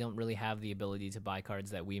allowance, or they don't really have the ability to buy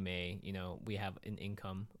cards that we may. You know, we have an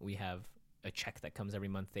income. We have a check that comes every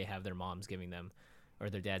month. They have their moms giving them,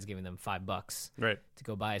 or their dad's giving them $5 to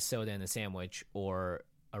go buy a soda and a sandwich, or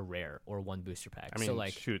a rare, or 1 booster pack. I mean, so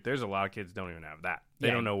like, shoot, there's a lot of kids don't even have that. They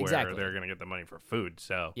don't know where they're going to get the money for food.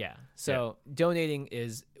 So donating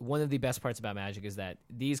is one of the best parts about Magic, is that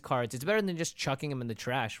these cards, it's better than just chucking them in the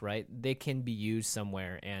trash, right? They can be used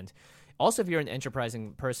somewhere. And also, if you're an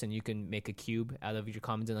enterprising person, you can make a cube out of your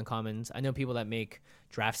commons and uncommons. I know people that make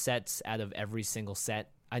draft sets out of every single set.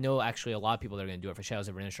 I know actually a lot of people that are going to do it for Shadows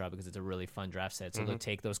of Innistrad because it's a really fun draft set. So they'll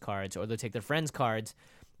take those cards, or they'll take their friends' cards,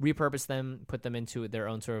 repurpose them, put them into their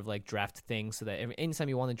own sort of like draft thing, so that anytime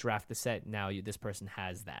you want to draft the set, now this person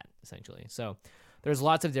has that, essentially. So there's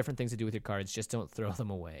lots of different things to do with your cards. Just don't throw them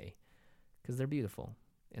away because they're beautiful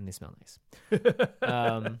and they smell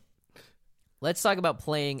nice. Let's talk about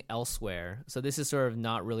playing elsewhere. So this is sort of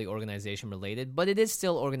not really organization related, but it is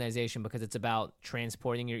still organization because it's about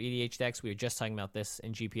transporting your EDH decks. We were just talking about this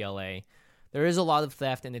in GPLA. There is a lot of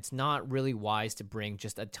theft, and it's not really wise to bring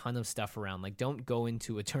just a ton of stuff around. Like, don't go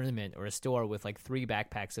into a tournament or a store with like 3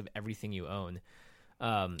 backpacks of everything you own.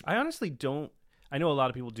 I honestly don't. I know a lot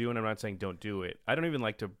of people do, and I'm not saying don't do it. I don't even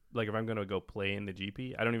like to, like, if I'm going to go play in the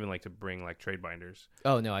GP, I don't even like to bring, like, trade binders.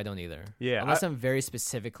 Oh, no, I don't either. Yeah. Unless I'm very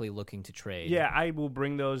specifically looking to trade. Yeah, I will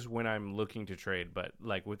bring those when I'm looking to trade, but,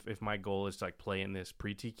 like, if my goal is to, like, play in this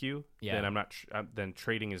pre-TQ, then I'm not, then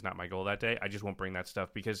trading is not my goal that day. I just won't bring that stuff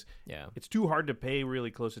because it's too hard to pay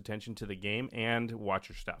really close attention to the game and watch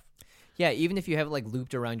your stuff. Yeah, even if you have it, like,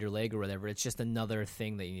 looped around your leg or whatever, it's just another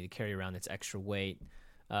thing that you need to carry around that's extra weight.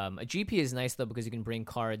 A GP is nice, though, because you can bring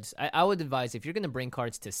cards. I would advise, if you're going to bring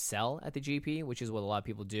cards to sell at the GP, which is what a lot of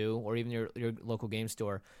people do, or even your local game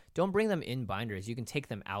store, don't bring them in binders. You can take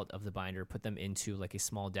them out of the binder, put them into like a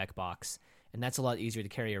small deck box, and that's a lot easier to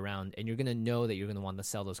carry around, and you're going to know that you're going to want to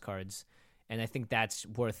sell those cards. And I think that's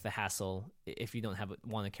worth the hassle if you don't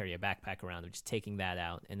want to carry a backpack around, of just taking that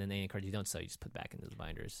out, and then any cards you don't sell, you just put back into the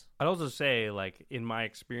binders. I'd also say, like, in my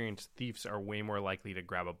experience, thieves are way more likely to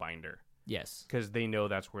grab a binder. Yes. Because they know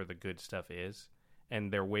that's where the good stuff is.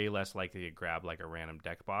 and they're way less likely to grab like a random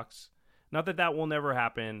deck box. Not that that will never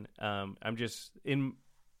happen.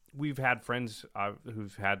 We've had friends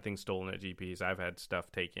who've had things stolen at GPs. I've had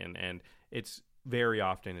stuff taken, and it's very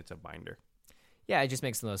often it's a binder. Yeah, it just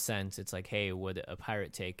makes the most sense. It's like, hey, would a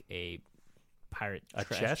pirate take a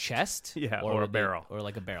chest? Yeah, or or a barrel. Or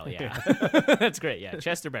like a barrel, yeah. That's great, yeah,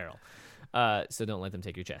 chest or barrel. So don't let them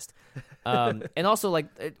take your chest. And also, like,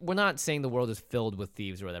 we're not saying the world is filled with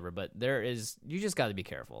thieves or whatever, but you just got to be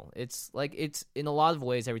careful. It's like, it's in a lot of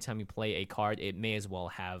ways, every time you play a card, it may as well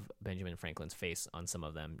have Benjamin Franklin's face on some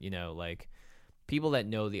of them. Like people that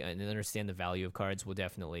know and understand the value of cards will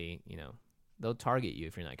definitely, they'll target you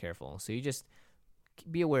if you're not careful. So you just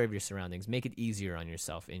be aware of your surroundings, make it easier on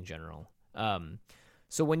yourself in general.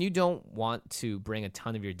 So when you don't want to bring a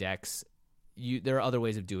ton of your decks, there are other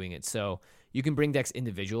ways of doing it. So you can bring decks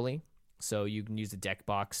individually. So you can use the deck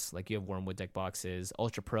box, like you have Wormwood deck boxes,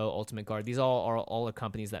 Ultra Pro, Ultimate Guard. These all are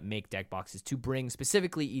companies that make deck boxes to bring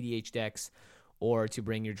specifically EDH decks or to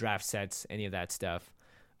bring your draft sets, any of that stuff.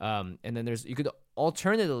 And then you could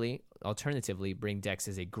alternatively bring decks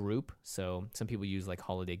as a group. So some people use like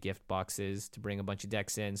holiday gift boxes to bring a bunch of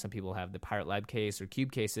decks in. Some people have the Pirate Lab case or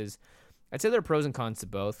cube cases. I'd say there are pros and cons to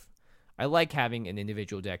both. I like having an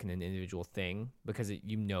individual deck and an individual thing because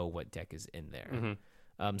you know what deck is in there.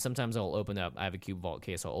 Mm-hmm. Sometimes I'll open up. I have a Cube Vault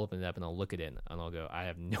case. I'll open it up and I'll look at it and I'll go, I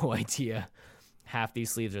have no idea. Half these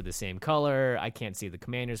sleeves are the same color. I can't see the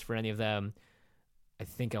commanders for any of them. I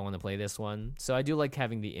think I want to play this one. So I do like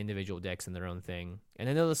having the individual decks in their own thing. And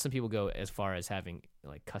I know that some people go as far as having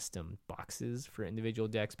like custom boxes for individual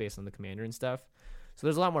decks based on the commander and stuff. So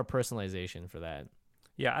there's a lot more personalization for that.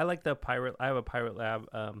 Yeah, I like I have a Pirate Lab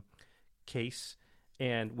case,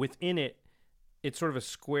 and within it, it's sort of a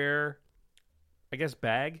square, I guess,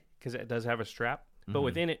 bag, because it does have a strap. But Mm-hmm.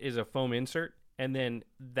 within it is a foam insert, and then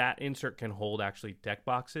that insert can hold actually deck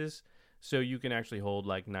boxes. So you can actually hold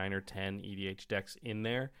like 9 or 10 EDH decks in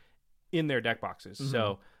their deck boxes. Mm-hmm.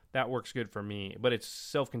 So that works good for me. But it's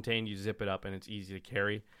self-contained. You zip it up, and it's easy to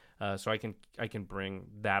carry. So I can bring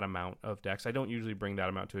that amount of decks. I don't usually bring that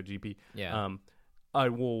amount to a GP. Yeah. I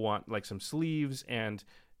will want like some sleeves and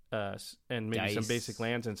maybe Dice. some basic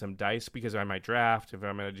lands and some dice because I might draft if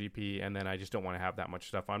I'm at a GP, and then I just don't want to have that much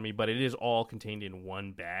stuff on me. But it is all contained in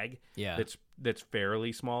one bag. Yeah. That's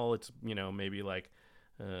fairly small. It's maybe like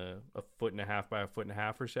a 1.5 by 1.5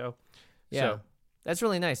 feet or so. Yeah. So, That's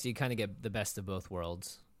really nice. You kind of get the best of both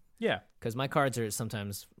worlds. yeah. Because my cards are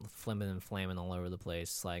sometimes flimming and flamming all over the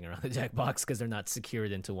place, sliding around the deck box because they're not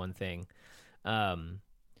secured into one thing.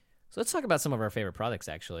 So let's talk about some of our favorite products,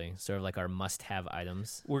 actually, sort of like our must-have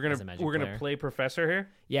items. We're gonna play Professor here.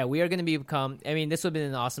 Yeah, we are gonna become. I mean, this would have been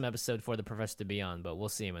an awesome episode for the Professor to be on, but we'll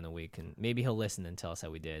see him in a week, and maybe he'll listen and tell us how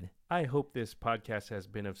we did. I hope this podcast has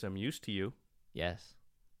been of some use to you. Yes,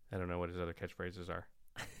 I don't know what his other catchphrases are.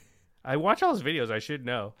 I watch all his videos. I should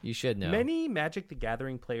know. you should know. Many Magic the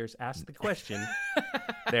Gathering players ask the question.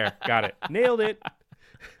 There, got it. Nailed it.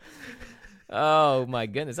 Oh my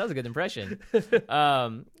goodness, that was a good impression.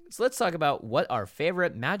 So let's talk about what our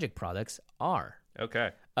favorite Magic products are. Okay.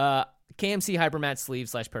 KMC Hypermat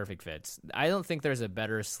sleeve / perfect fits. I don't think there's a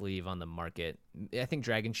better sleeve on the market. I think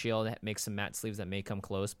Dragon Shield makes some matte sleeves that may come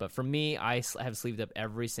close, but for me, I have sleeved up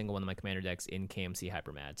every single one of my commander decks in KMC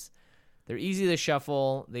Hypermats. They're easy to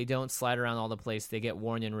shuffle. They don't slide around all the place. They get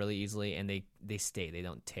worn in really easily, and they stay. They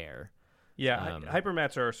don't tear. Yeah,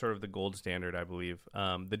 Hypermats are sort of the gold standard, I believe.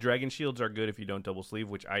 The Dragon Shields are good if you don't double sleeve,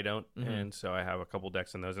 which I don't, and so I have a couple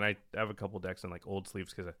decks in those, and I have a couple decks in like old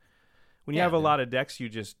sleeves because when you have a lot of decks, you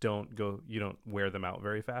just don't wear them out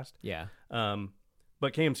very fast. Yeah.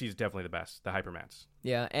 But KMC is definitely the best, the Hypermats.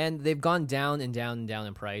 Yeah, and they've gone down and down and down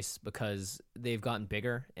in price because they've gotten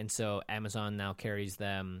bigger, and so Amazon now carries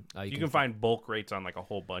them. You can find bulk rates on like a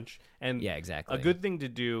whole bunch, and yeah, exactly. A good thing to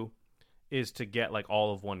do is to get like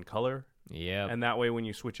all of one color. Yeah, and that way when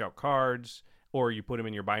you switch out cards or you put them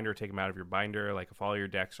in your binder, take them out of your binder, like if all your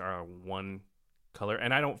decks are one color.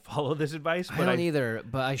 And I don't follow this advice, but I don't either.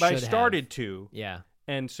 But I started to. Yeah,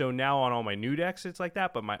 and so now on all my new decks, it's like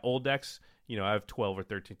that. But my old decks, I have 12 or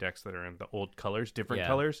 13 decks that are in the old colors, different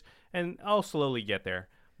colors, and I'll slowly get there.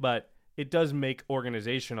 But it does make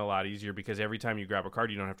organization a lot easier because every time you grab a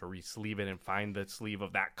card, you don't have to re-sleeve it and find the sleeve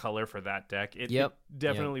of that color for that deck. It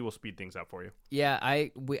definitely will speed things up for you. Yeah,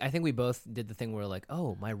 I think we both did the thing where like,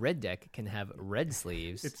 oh, my red deck can have red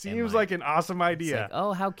sleeves. It seems like an awesome idea. Like,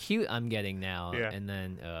 oh, how cute I'm getting now. Yeah. And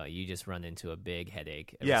then you just run into a big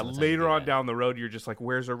headache. Yeah, later on down the road, you're just like,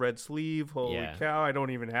 where's a red sleeve? Holy cow, I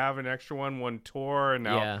don't even have an extra one tore. And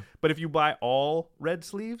now, yeah. But if you buy all red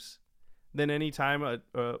sleeves, then anytime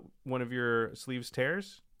one of your sleeves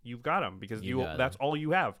tears, you've got them because got that's all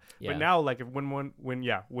you have. Yeah. But now, like when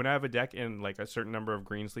I have a deck and like a certain number of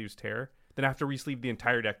green sleeves tear, then I have to resleeve the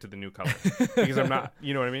entire deck to the new color because I'm not,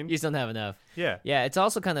 you know what I mean? You just don't have enough. Yeah. Yeah, it's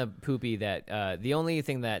also kind of poopy that the only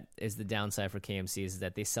thing that is the downside for KMC is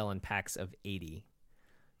that they sell in packs of 80,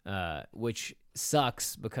 which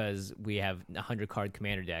sucks because we have 100 card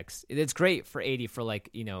commander decks. It's great for 80 for like,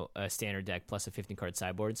 a standard deck plus a 15 card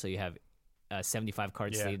sideboard. So you have 75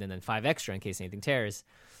 card sleeve and then 5 extra in case anything tears.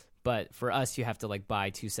 But for us, you have to like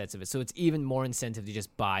buy 2 sets of it. So it's even more incentive to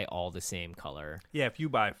just buy all the same color. Yeah, if you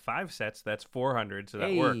buy 5 sets, that's 400, so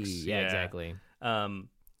that works. Yeah, exactly. And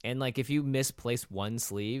like if you misplace one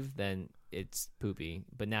sleeve, then it's poopy.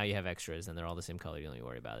 But now you have extras and they're all the same color. You don't need to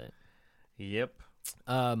worry about it. Yep.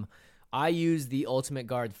 I use the Ultimate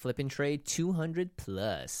Guard Flip and Trade 200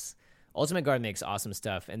 plus. Ultimate Guard makes awesome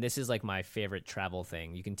stuff, and this is like my favorite travel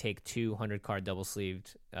thing. You can take 200 card double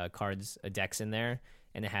sleeved cards, decks in there,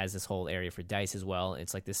 and it has this whole area for dice as well.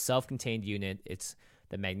 It's like this self-contained unit. It's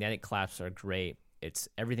the magnetic clasps are great. It's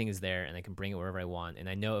everything is there, and I can bring it wherever I want. And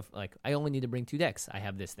I know if like I only need to bring 2 decks, I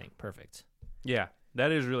have this thing. Perfect. Yeah,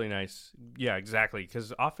 that is really nice. Yeah, exactly.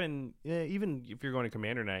 Because often, even if you're going to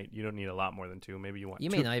Commander Night, you don't need a lot more than 2. Maybe you want. You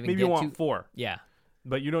 2. may not even Maybe get you want 2. 4. Yeah.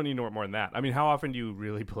 But you don't need more than that. I mean, how often do you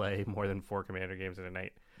really play more than 4 Commander games in a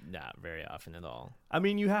night? Not very often at all. I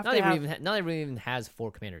mean, you have Not to everyone have... not everyone even has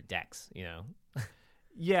 4 commander decks,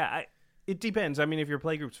 Yeah, it depends. I mean, if your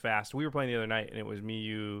play group's fast, we were playing the other night, and it was me,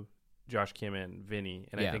 you, Josh, Kim, and Vinny,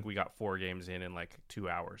 and I think we got 4 games in like 2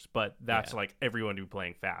 hours. But that's like everyone do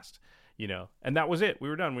playing fast, And that was it. We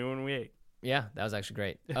were done. We went and we ate. Yeah, that was actually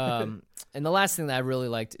great. And the last thing that I really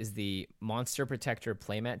liked is the Monster Protector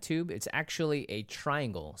playmat tube. It's actually a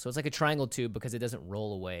triangle. So it's like a triangle tube because it doesn't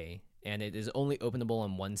roll away. And it is only openable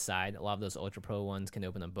on one side. A lot of those Ultra Pro ones can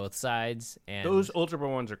open on both sides. And those Ultra Pro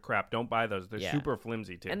ones are crap. Don't buy those. They're super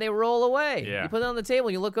flimsy, too. And they roll away. Yeah. You put it on the table,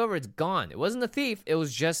 you look over, it's gone. It wasn't a thief. It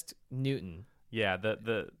was just Newton. Yeah,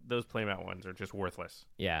 those playmat ones are just worthless.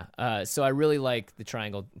 Yeah. So I really like the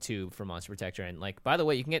triangle tube for Monster Protector. And, like, by the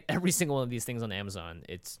way, you can get every single one of these things on Amazon.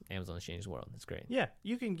 Amazon has changed the world. It's great. Yeah,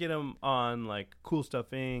 you can get them on, like, Cool Stuff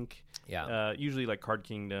Inc. Yeah. Usually, like, Card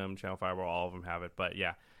Kingdom, Channel Fireball, all of them have it. But,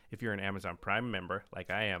 yeah, if you're an Amazon Prime member, like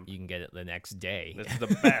I am, you can get it the next day. This is the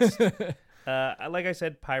best. Like I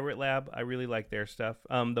said, Pirate Lab, I really like their stuff.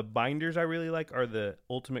 The binders I really like are the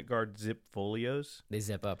Ultimate Guard Zip Folios. They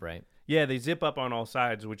zip up, right? Yeah, they zip up on all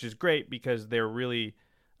sides, which is great because they're really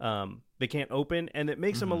they can't open, and it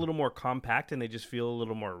makes them a little more compact, and they just feel a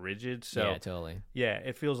little more rigid. So yeah, totally. Yeah,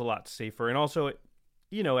 it feels a lot safer, and also,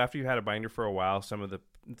 after you've had a binder for a while, some of the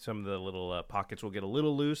little pockets will get a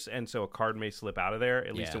little loose, and so a card may slip out of there.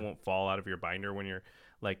 At least it won't fall out of your binder when you're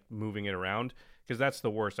like moving it around, because that's the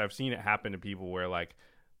worst. I've seen it happen to people where like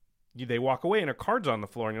they walk away and a card's on the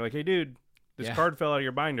floor, and you're like, "Hey, dude, this card fell out of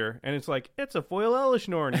your binder," and it's like, it's a foil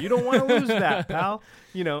Elishnorn. You don't want to lose that, pal.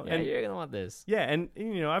 And you're gonna want this. Yeah, and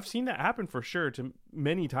I've seen that happen for sure to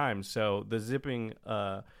many times. So the zipping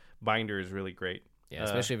binder is really great. Yeah,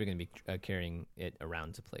 especially if you're gonna be carrying it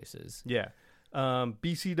around to places. Yeah.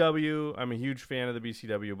 BCW, I'm a huge fan of the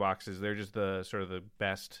BCW boxes. They're just the sort of the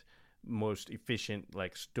best, most efficient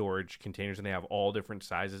like storage containers, and they have all different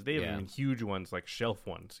sizes. They have even huge ones, like shelf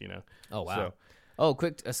ones, Oh, wow. So,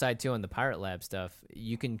 quick aside too on the Pirate Lab stuff,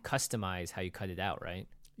 you can customize how you cut it out, right?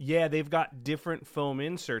 Yeah, they've got different foam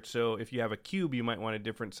inserts. So if you have a cube, you might want a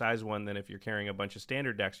different size one than if you're carrying a bunch of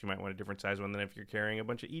standard decks. You might want a different size one than if you're carrying a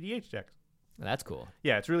bunch of EDH decks. That's cool.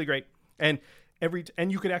 Yeah, it's really great. And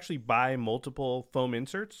you could actually buy multiple foam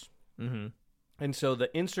inserts. Mm-hmm. And so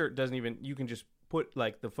the insert you can just put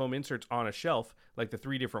like the foam inserts on a shelf, like the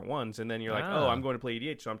 3 different ones, and then you're like, oh, I'm going to play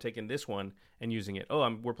EDH, so I'm taking this one and using it. Oh,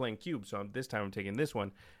 we're playing Cube, so this time I'm taking this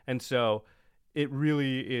one. And so it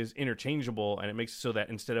really is interchangeable, and it makes it so that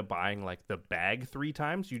instead of buying like the bag 3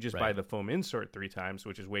 times, you just buy the foam insert 3 times,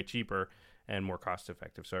 which is way cheaper and more cost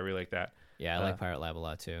effective. So I really like that. Yeah, I like Pirate Lab a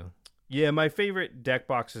lot too. Yeah, my favorite deck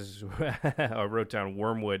boxes, I wrote down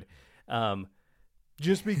Wormwood,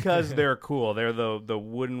 just because they're cool. They're the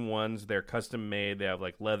wooden ones. They're custom made. They have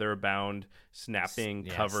like leather bound snapping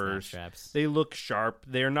covers. Snap straps. They look sharp.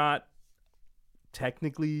 They're not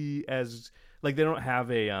technically as like they don't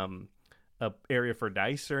have a area for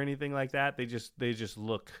dice or anything like that. They just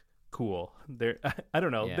look cool. I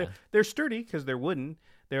don't know. Yeah. They're sturdy because they're wooden.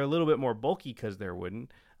 They're a little bit more bulky because they're wooden.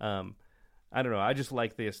 I don't know. I just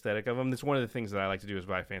like the aesthetic of them. That's one of the things that I like to do is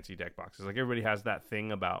buy fancy deck boxes. Like everybody has that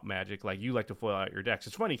thing about Magic. Like you like to foil out your decks.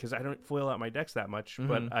 It's funny because I don't foil out my decks that much,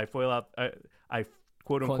 but I foil out. I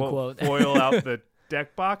quote unquote foil out the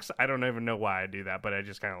deck box. I don't even know why I do that, but I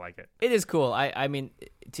just kind of like it. It is cool. I mean,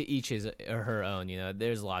 to each his or her own. You know,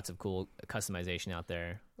 there's lots of cool customization out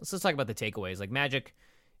there. Let's just talk about the takeaways. Like Magic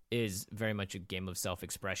is very much a game of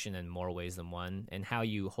self-expression in more ways than one, and how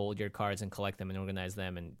you hold your cards and collect them and organize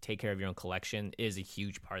them and take care of your own collection is a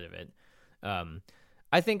huge part of it.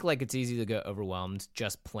 I think like it's easy to get overwhelmed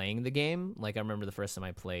just playing the game. Like I remember the first time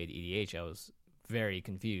I played EDH, I was very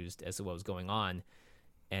confused as to what was going on.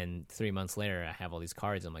 And 3 months later, I have all these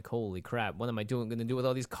cards. I'm like, holy crap, what am I going to do with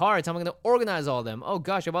all these cards? How am I going to organize all of them? Oh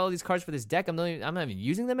gosh, I bought all these cards for this deck. I'm not even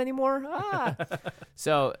using them anymore.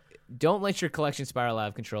 So don't let your collection spiral out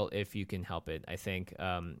of control if you can help it. I think,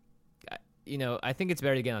 I think it's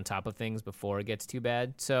better to get on top of things before it gets too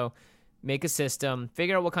bad. So make a system,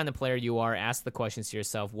 figure out what kind of player you are, ask the questions to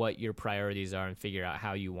yourself, what your priorities are, and figure out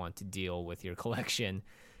how you want to deal with your collection.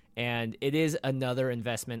 And it is another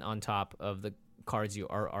investment on top of the cards you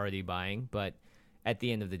are already buying, but at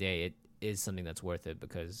the end of the day, it is something that's worth it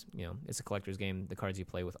because, it's a collector's game. The cards you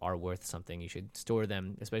play with are worth something. You should store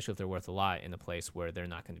them, especially if they're worth a lot, in a place where they're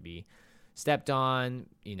not going to be stepped on,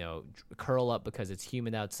 curl up because it's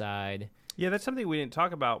humid outside. Yeah, that's something we didn't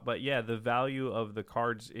talk about, but yeah, the value of the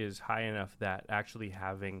cards is high enough that actually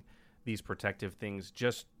having these protective things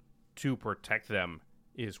just to protect them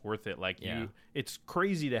is worth it. Like it's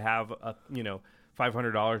crazy to have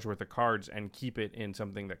 $500 worth of cards and keep it in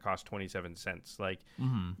something that costs 27 cents. Like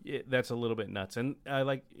that's a little bit nuts. And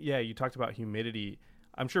you talked about humidity.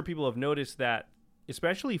 I'm sure people have noticed that,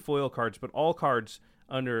 especially foil cards, but all cards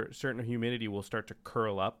under certain humidity will start to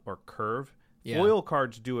curl up or curve. Yeah. Foil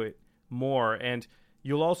cards do it more, and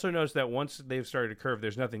you'll also notice that once they've started to curve,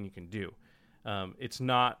 there's nothing you can do. It's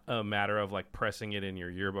not a matter of like pressing it in your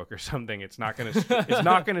yearbook or something. It's not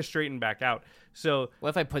gonna straighten back out. So what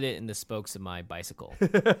if I put it in the spokes of my bicycle?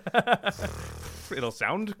 It'll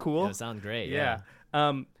sound cool. It'll sound great. Yeah.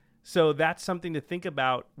 So that's something to think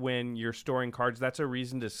about when you're storing cards. That's a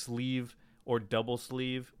reason to sleeve or double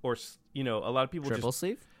sleeve, or a lot of people triple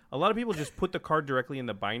sleeve. A lot of people just put the card directly in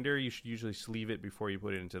the binder. You should usually sleeve it before you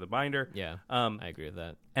put it into the binder. Yeah, I agree with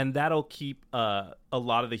that. And that'll keep a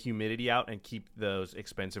lot of the humidity out and keep those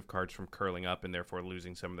expensive cards from curling up and therefore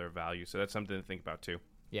losing some of their value. So that's something to think about too.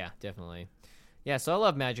 Yeah, definitely. Yeah, so I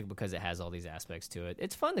love Magic because it has all these aspects to it.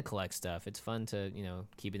 It's fun to collect stuff. It's fun to,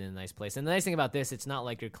 keep it in a nice place. And the nice thing about this, it's not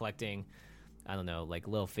like you're collecting, I don't know, like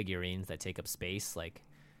little figurines that take up space. Like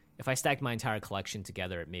if I stacked my entire collection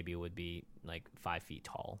together, maybe it would be like 5 feet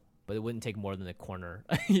tall, but it wouldn't take more than a corner,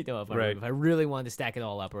 if I really wanted to stack it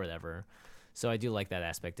all up or whatever. So I do like that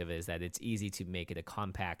aspect of it, is that it's easy to make it a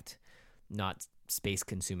compact, not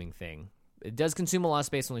space-consuming thing. It does consume a lot of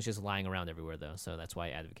space when it's just lying around everywhere, though, so that's why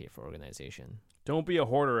I advocate for organization. Don't be a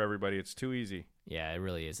hoarder, everybody. It's too easy. Yeah, it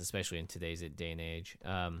really is, especially in today's day and age.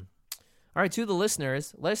 All right, to the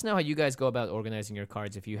listeners, let us know how you guys go about organizing your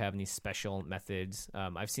cards, if you have any special methods.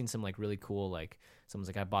 I've seen some really cool, someone's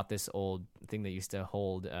like, I bought this old thing that used to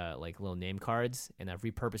hold little name cards, and I've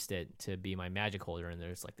repurposed it to be my Magic holder, and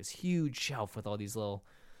there's this huge shelf with all these little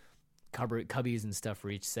cubbies and stuff for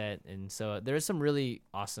each set. And so there's some really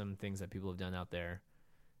awesome things that people have done out there.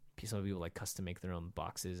 Some people custom make their own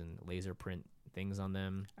boxes and laser print things on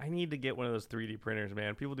them. I need to get one of those 3D printers,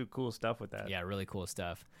 man. People do cool stuff with that. Yeah, really cool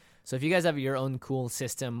stuff. So if you guys have your own cool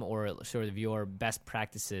system or sort of your best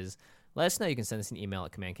practices, let us know. You can send us an email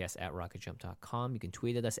at commandcast@rocketjump.com. You can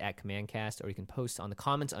tweet at us at commandcast, or you can post on the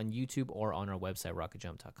comments on YouTube or on our website,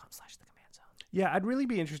 rocketjump.com/thecommand zone. Yeah, I'd really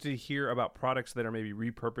be interested to hear about products that are maybe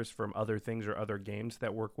repurposed from other things or other games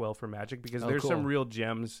that work well for Magic, because there's some real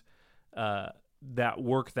gems that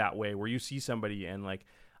work that way, where you see somebody and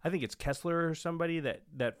I think it's Kessler or somebody that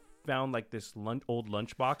found this old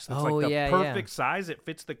lunchbox that's the perfect size. It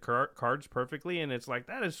fits the cards perfectly, and it's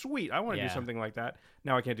that is sweet. I want to do something like that.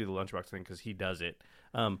 Now I can't do the lunchbox thing because he does it.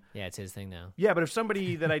 Yeah, it's his thing now. Yeah, but if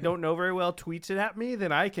somebody that I don't know very well tweets it at me,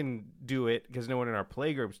 then I can do it because no one in our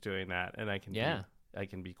playgroup's doing that, and I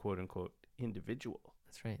can be quote unquote individual.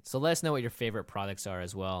 That's right. So let us know what your favorite products are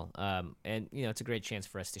as well. And, it's a great chance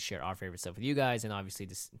for us to share our favorite stuff with you guys, and obviously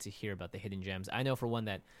to hear about the hidden gems. I know for one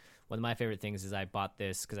that one of my favorite things is I bought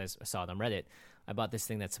this because I saw it on Reddit. I bought this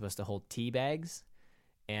thing that's supposed to hold tea bags,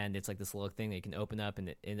 and it's this little thing that you can open up, and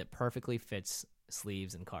it perfectly fits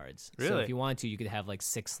sleeves and cards. Really? So if you want to, you could have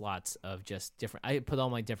 6 slots of just different. I put all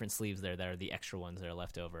my different sleeves there that are the extra ones that are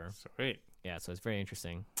left over. Sweet. Yeah, so it's very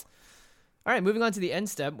interesting. All right, moving on to the end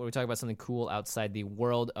step, where we talk about something cool outside the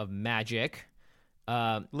world of Magic.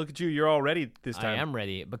 Look at you. You're all ready this time. I am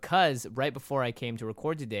ready, because right before I came to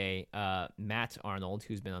record today, Matt Arnold,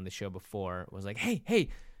 who's been on the show before, was like, hey, do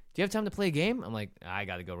you have time to play a game? I'm like, I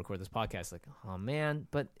got to go record this podcast. Oh, man,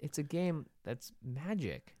 but it's a game that's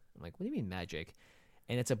Magic. I'm like, what do you mean Magic?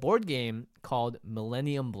 and it's a board game called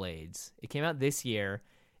Millennium Blades. It came out this year,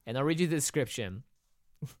 and I'll read you the description.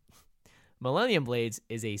 Millennium Blades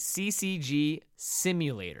is a CCG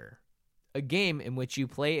simulator, a game in which you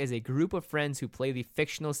play as a group of friends who play the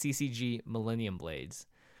fictional CCG Millennium Blades.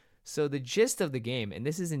 So the gist of the game, and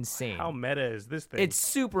this is insane. How meta is this thing? It's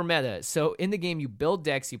super meta. So in the game, you build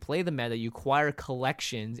decks, you play the meta, you acquire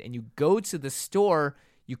collections, and you go to the store,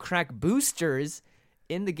 you crack boosters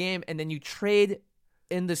in the game, and then you trade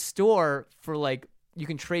in the store for like, you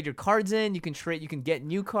can trade your cards in, you can get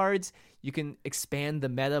new cards, you can expand the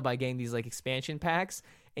meta by getting these like expansion packs,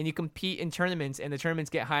 and you compete in tournaments, and the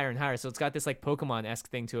tournaments get higher and higher. So it's got this like Pokemon-esque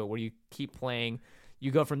thing to it where you keep playing. You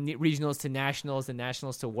go from regionals to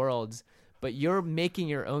nationals to worlds, but you're making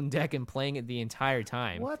your own deck and playing it the entire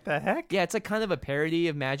time. What the heck? Yeah, it's like kind of a parody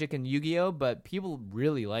of Magic and Yu-Gi-Oh, but people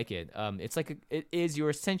really like it. You're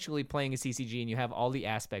essentially playing a CCG, and you have all the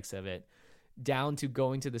aspects of it, down to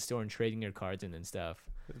going to the store and trading your cards in and stuff.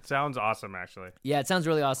 It sounds awesome, actually. Yeah, it sounds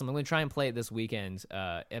really awesome. I'm going to try and play it this weekend.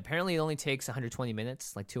 Apparently, it only takes 120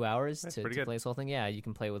 minutes, like 2 hours to play this whole thing. Yeah, you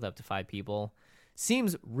can play with up to 5 people.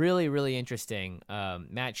 Seems really, really interesting.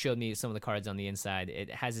 Matt showed me some of the cards on the inside.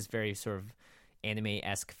 It has this very sort of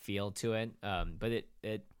anime-esque feel to it, but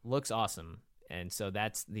it looks awesome. And so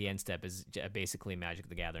that's the end step, is basically Magic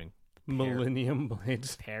the Gathering. Millennium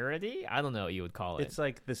Blades Parody? I don't know what you would call it. It's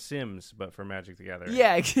like The Sims, but for Magic the Gathering.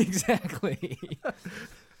 Yeah, exactly.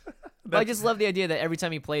 But I just love the idea that every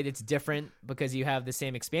time you play it, it's different because you have the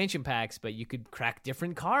same expansion packs, but you could crack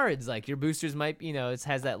different cards. Like your boosters might, it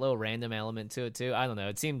has that little random element to it too. I don't know.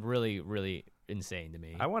 It seemed really, really insane to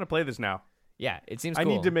me. I want to play this now. Yeah, it seems cool. I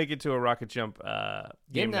need to make it to a Rocket Jump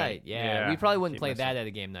game night. Yeah, we probably wouldn't play that at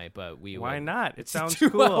a game night, but we Why would. not? It It's sounds a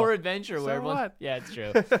 2-hour cool. adventure So where everyone. what? Yeah, it's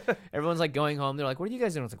true. Everyone's like going home. They're like, "What are you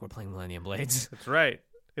guys doing?" It's like, "We're playing Millennium Blades." That's right.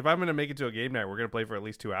 If I'm going to make it to a game night, we're going to play for at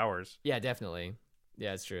least 2 hours. Yeah, definitely.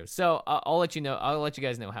 Yeah, it's true. So I'll let you know. I'll let you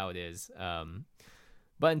guys know how it is.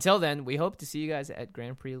 But until then, we hope to see you guys at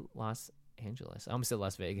Grand Prix Los Angeles. I almost said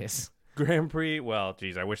Las Vegas. Grand Prix. Well,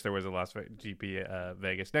 geez, I wish there was a GP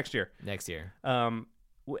Vegas next year. Next year. And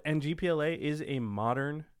GPLA is a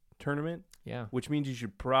modern tournament. Yeah. Which means you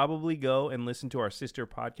should probably go and listen to our sister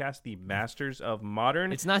podcast, The Masters of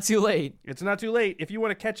Modern. It's not too late. It's not too late. If you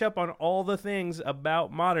want to catch up on all the things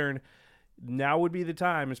about Modern, now would be the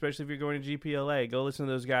time, especially if you're going to GPLA. Go listen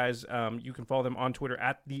to those guys. You can follow them on Twitter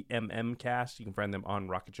at the MMCast. You can find them on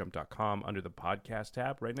rocketjump.com under the podcast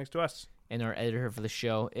tab right next to us. And our editor for the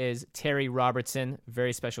show is Terry Robertson.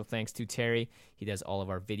 Very special thanks to Terry. He does all of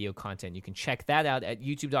our video content. You can check that out at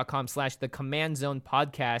youtube.com/the Command Zone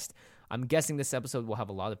Podcast. I'm guessing this episode will have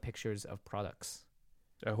a lot of pictures of products.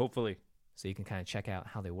 Hopefully. So you can kind of check out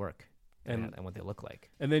how they work and what they look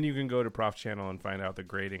like. And then you can go to Prof's channel and find out the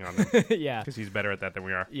grading on them. Yeah. Because he's better at that than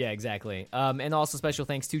we are. Yeah, exactly. And also special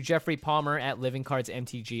thanks to Jeffrey Palmer at Living Cards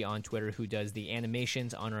MTG on Twitter, who does the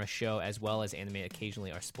animations on our show as well as animate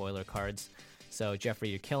occasionally our spoiler cards. So, Jeffrey,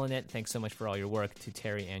 you're killing it. Thanks so much for all your work to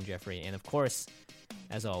Terry and Jeffrey. And, of course,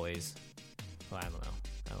 as always, well, I don't know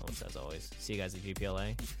what as always. See you guys at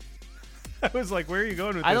GPLA. I was like, where are you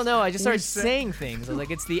going with this? I don't know. I just started saying things. I was like,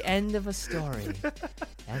 it's the end of a story.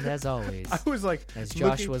 And as always, I was like, as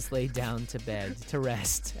Josh was laid down to bed to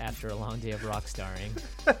rest after a long day of rock starring.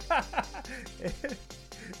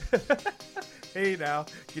 Hey now,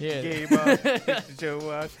 get your game up, get the show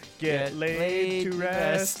up, get laid to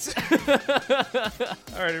rest. All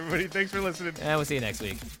right, everybody, thanks for listening. And we'll see you next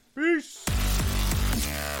week. Peace.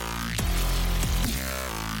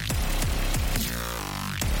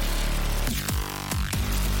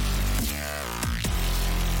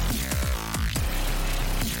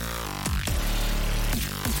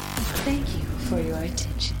 Thank you for your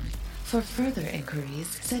attention. For further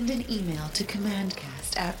inquiries, send an email to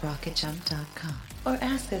commandcast@rocketjump.com or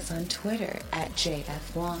ask us on Twitter at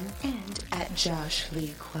JFWong and at Josh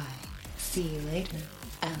Lee Kwai. See you later,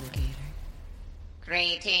 alligator.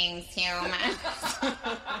 Greetings, humans.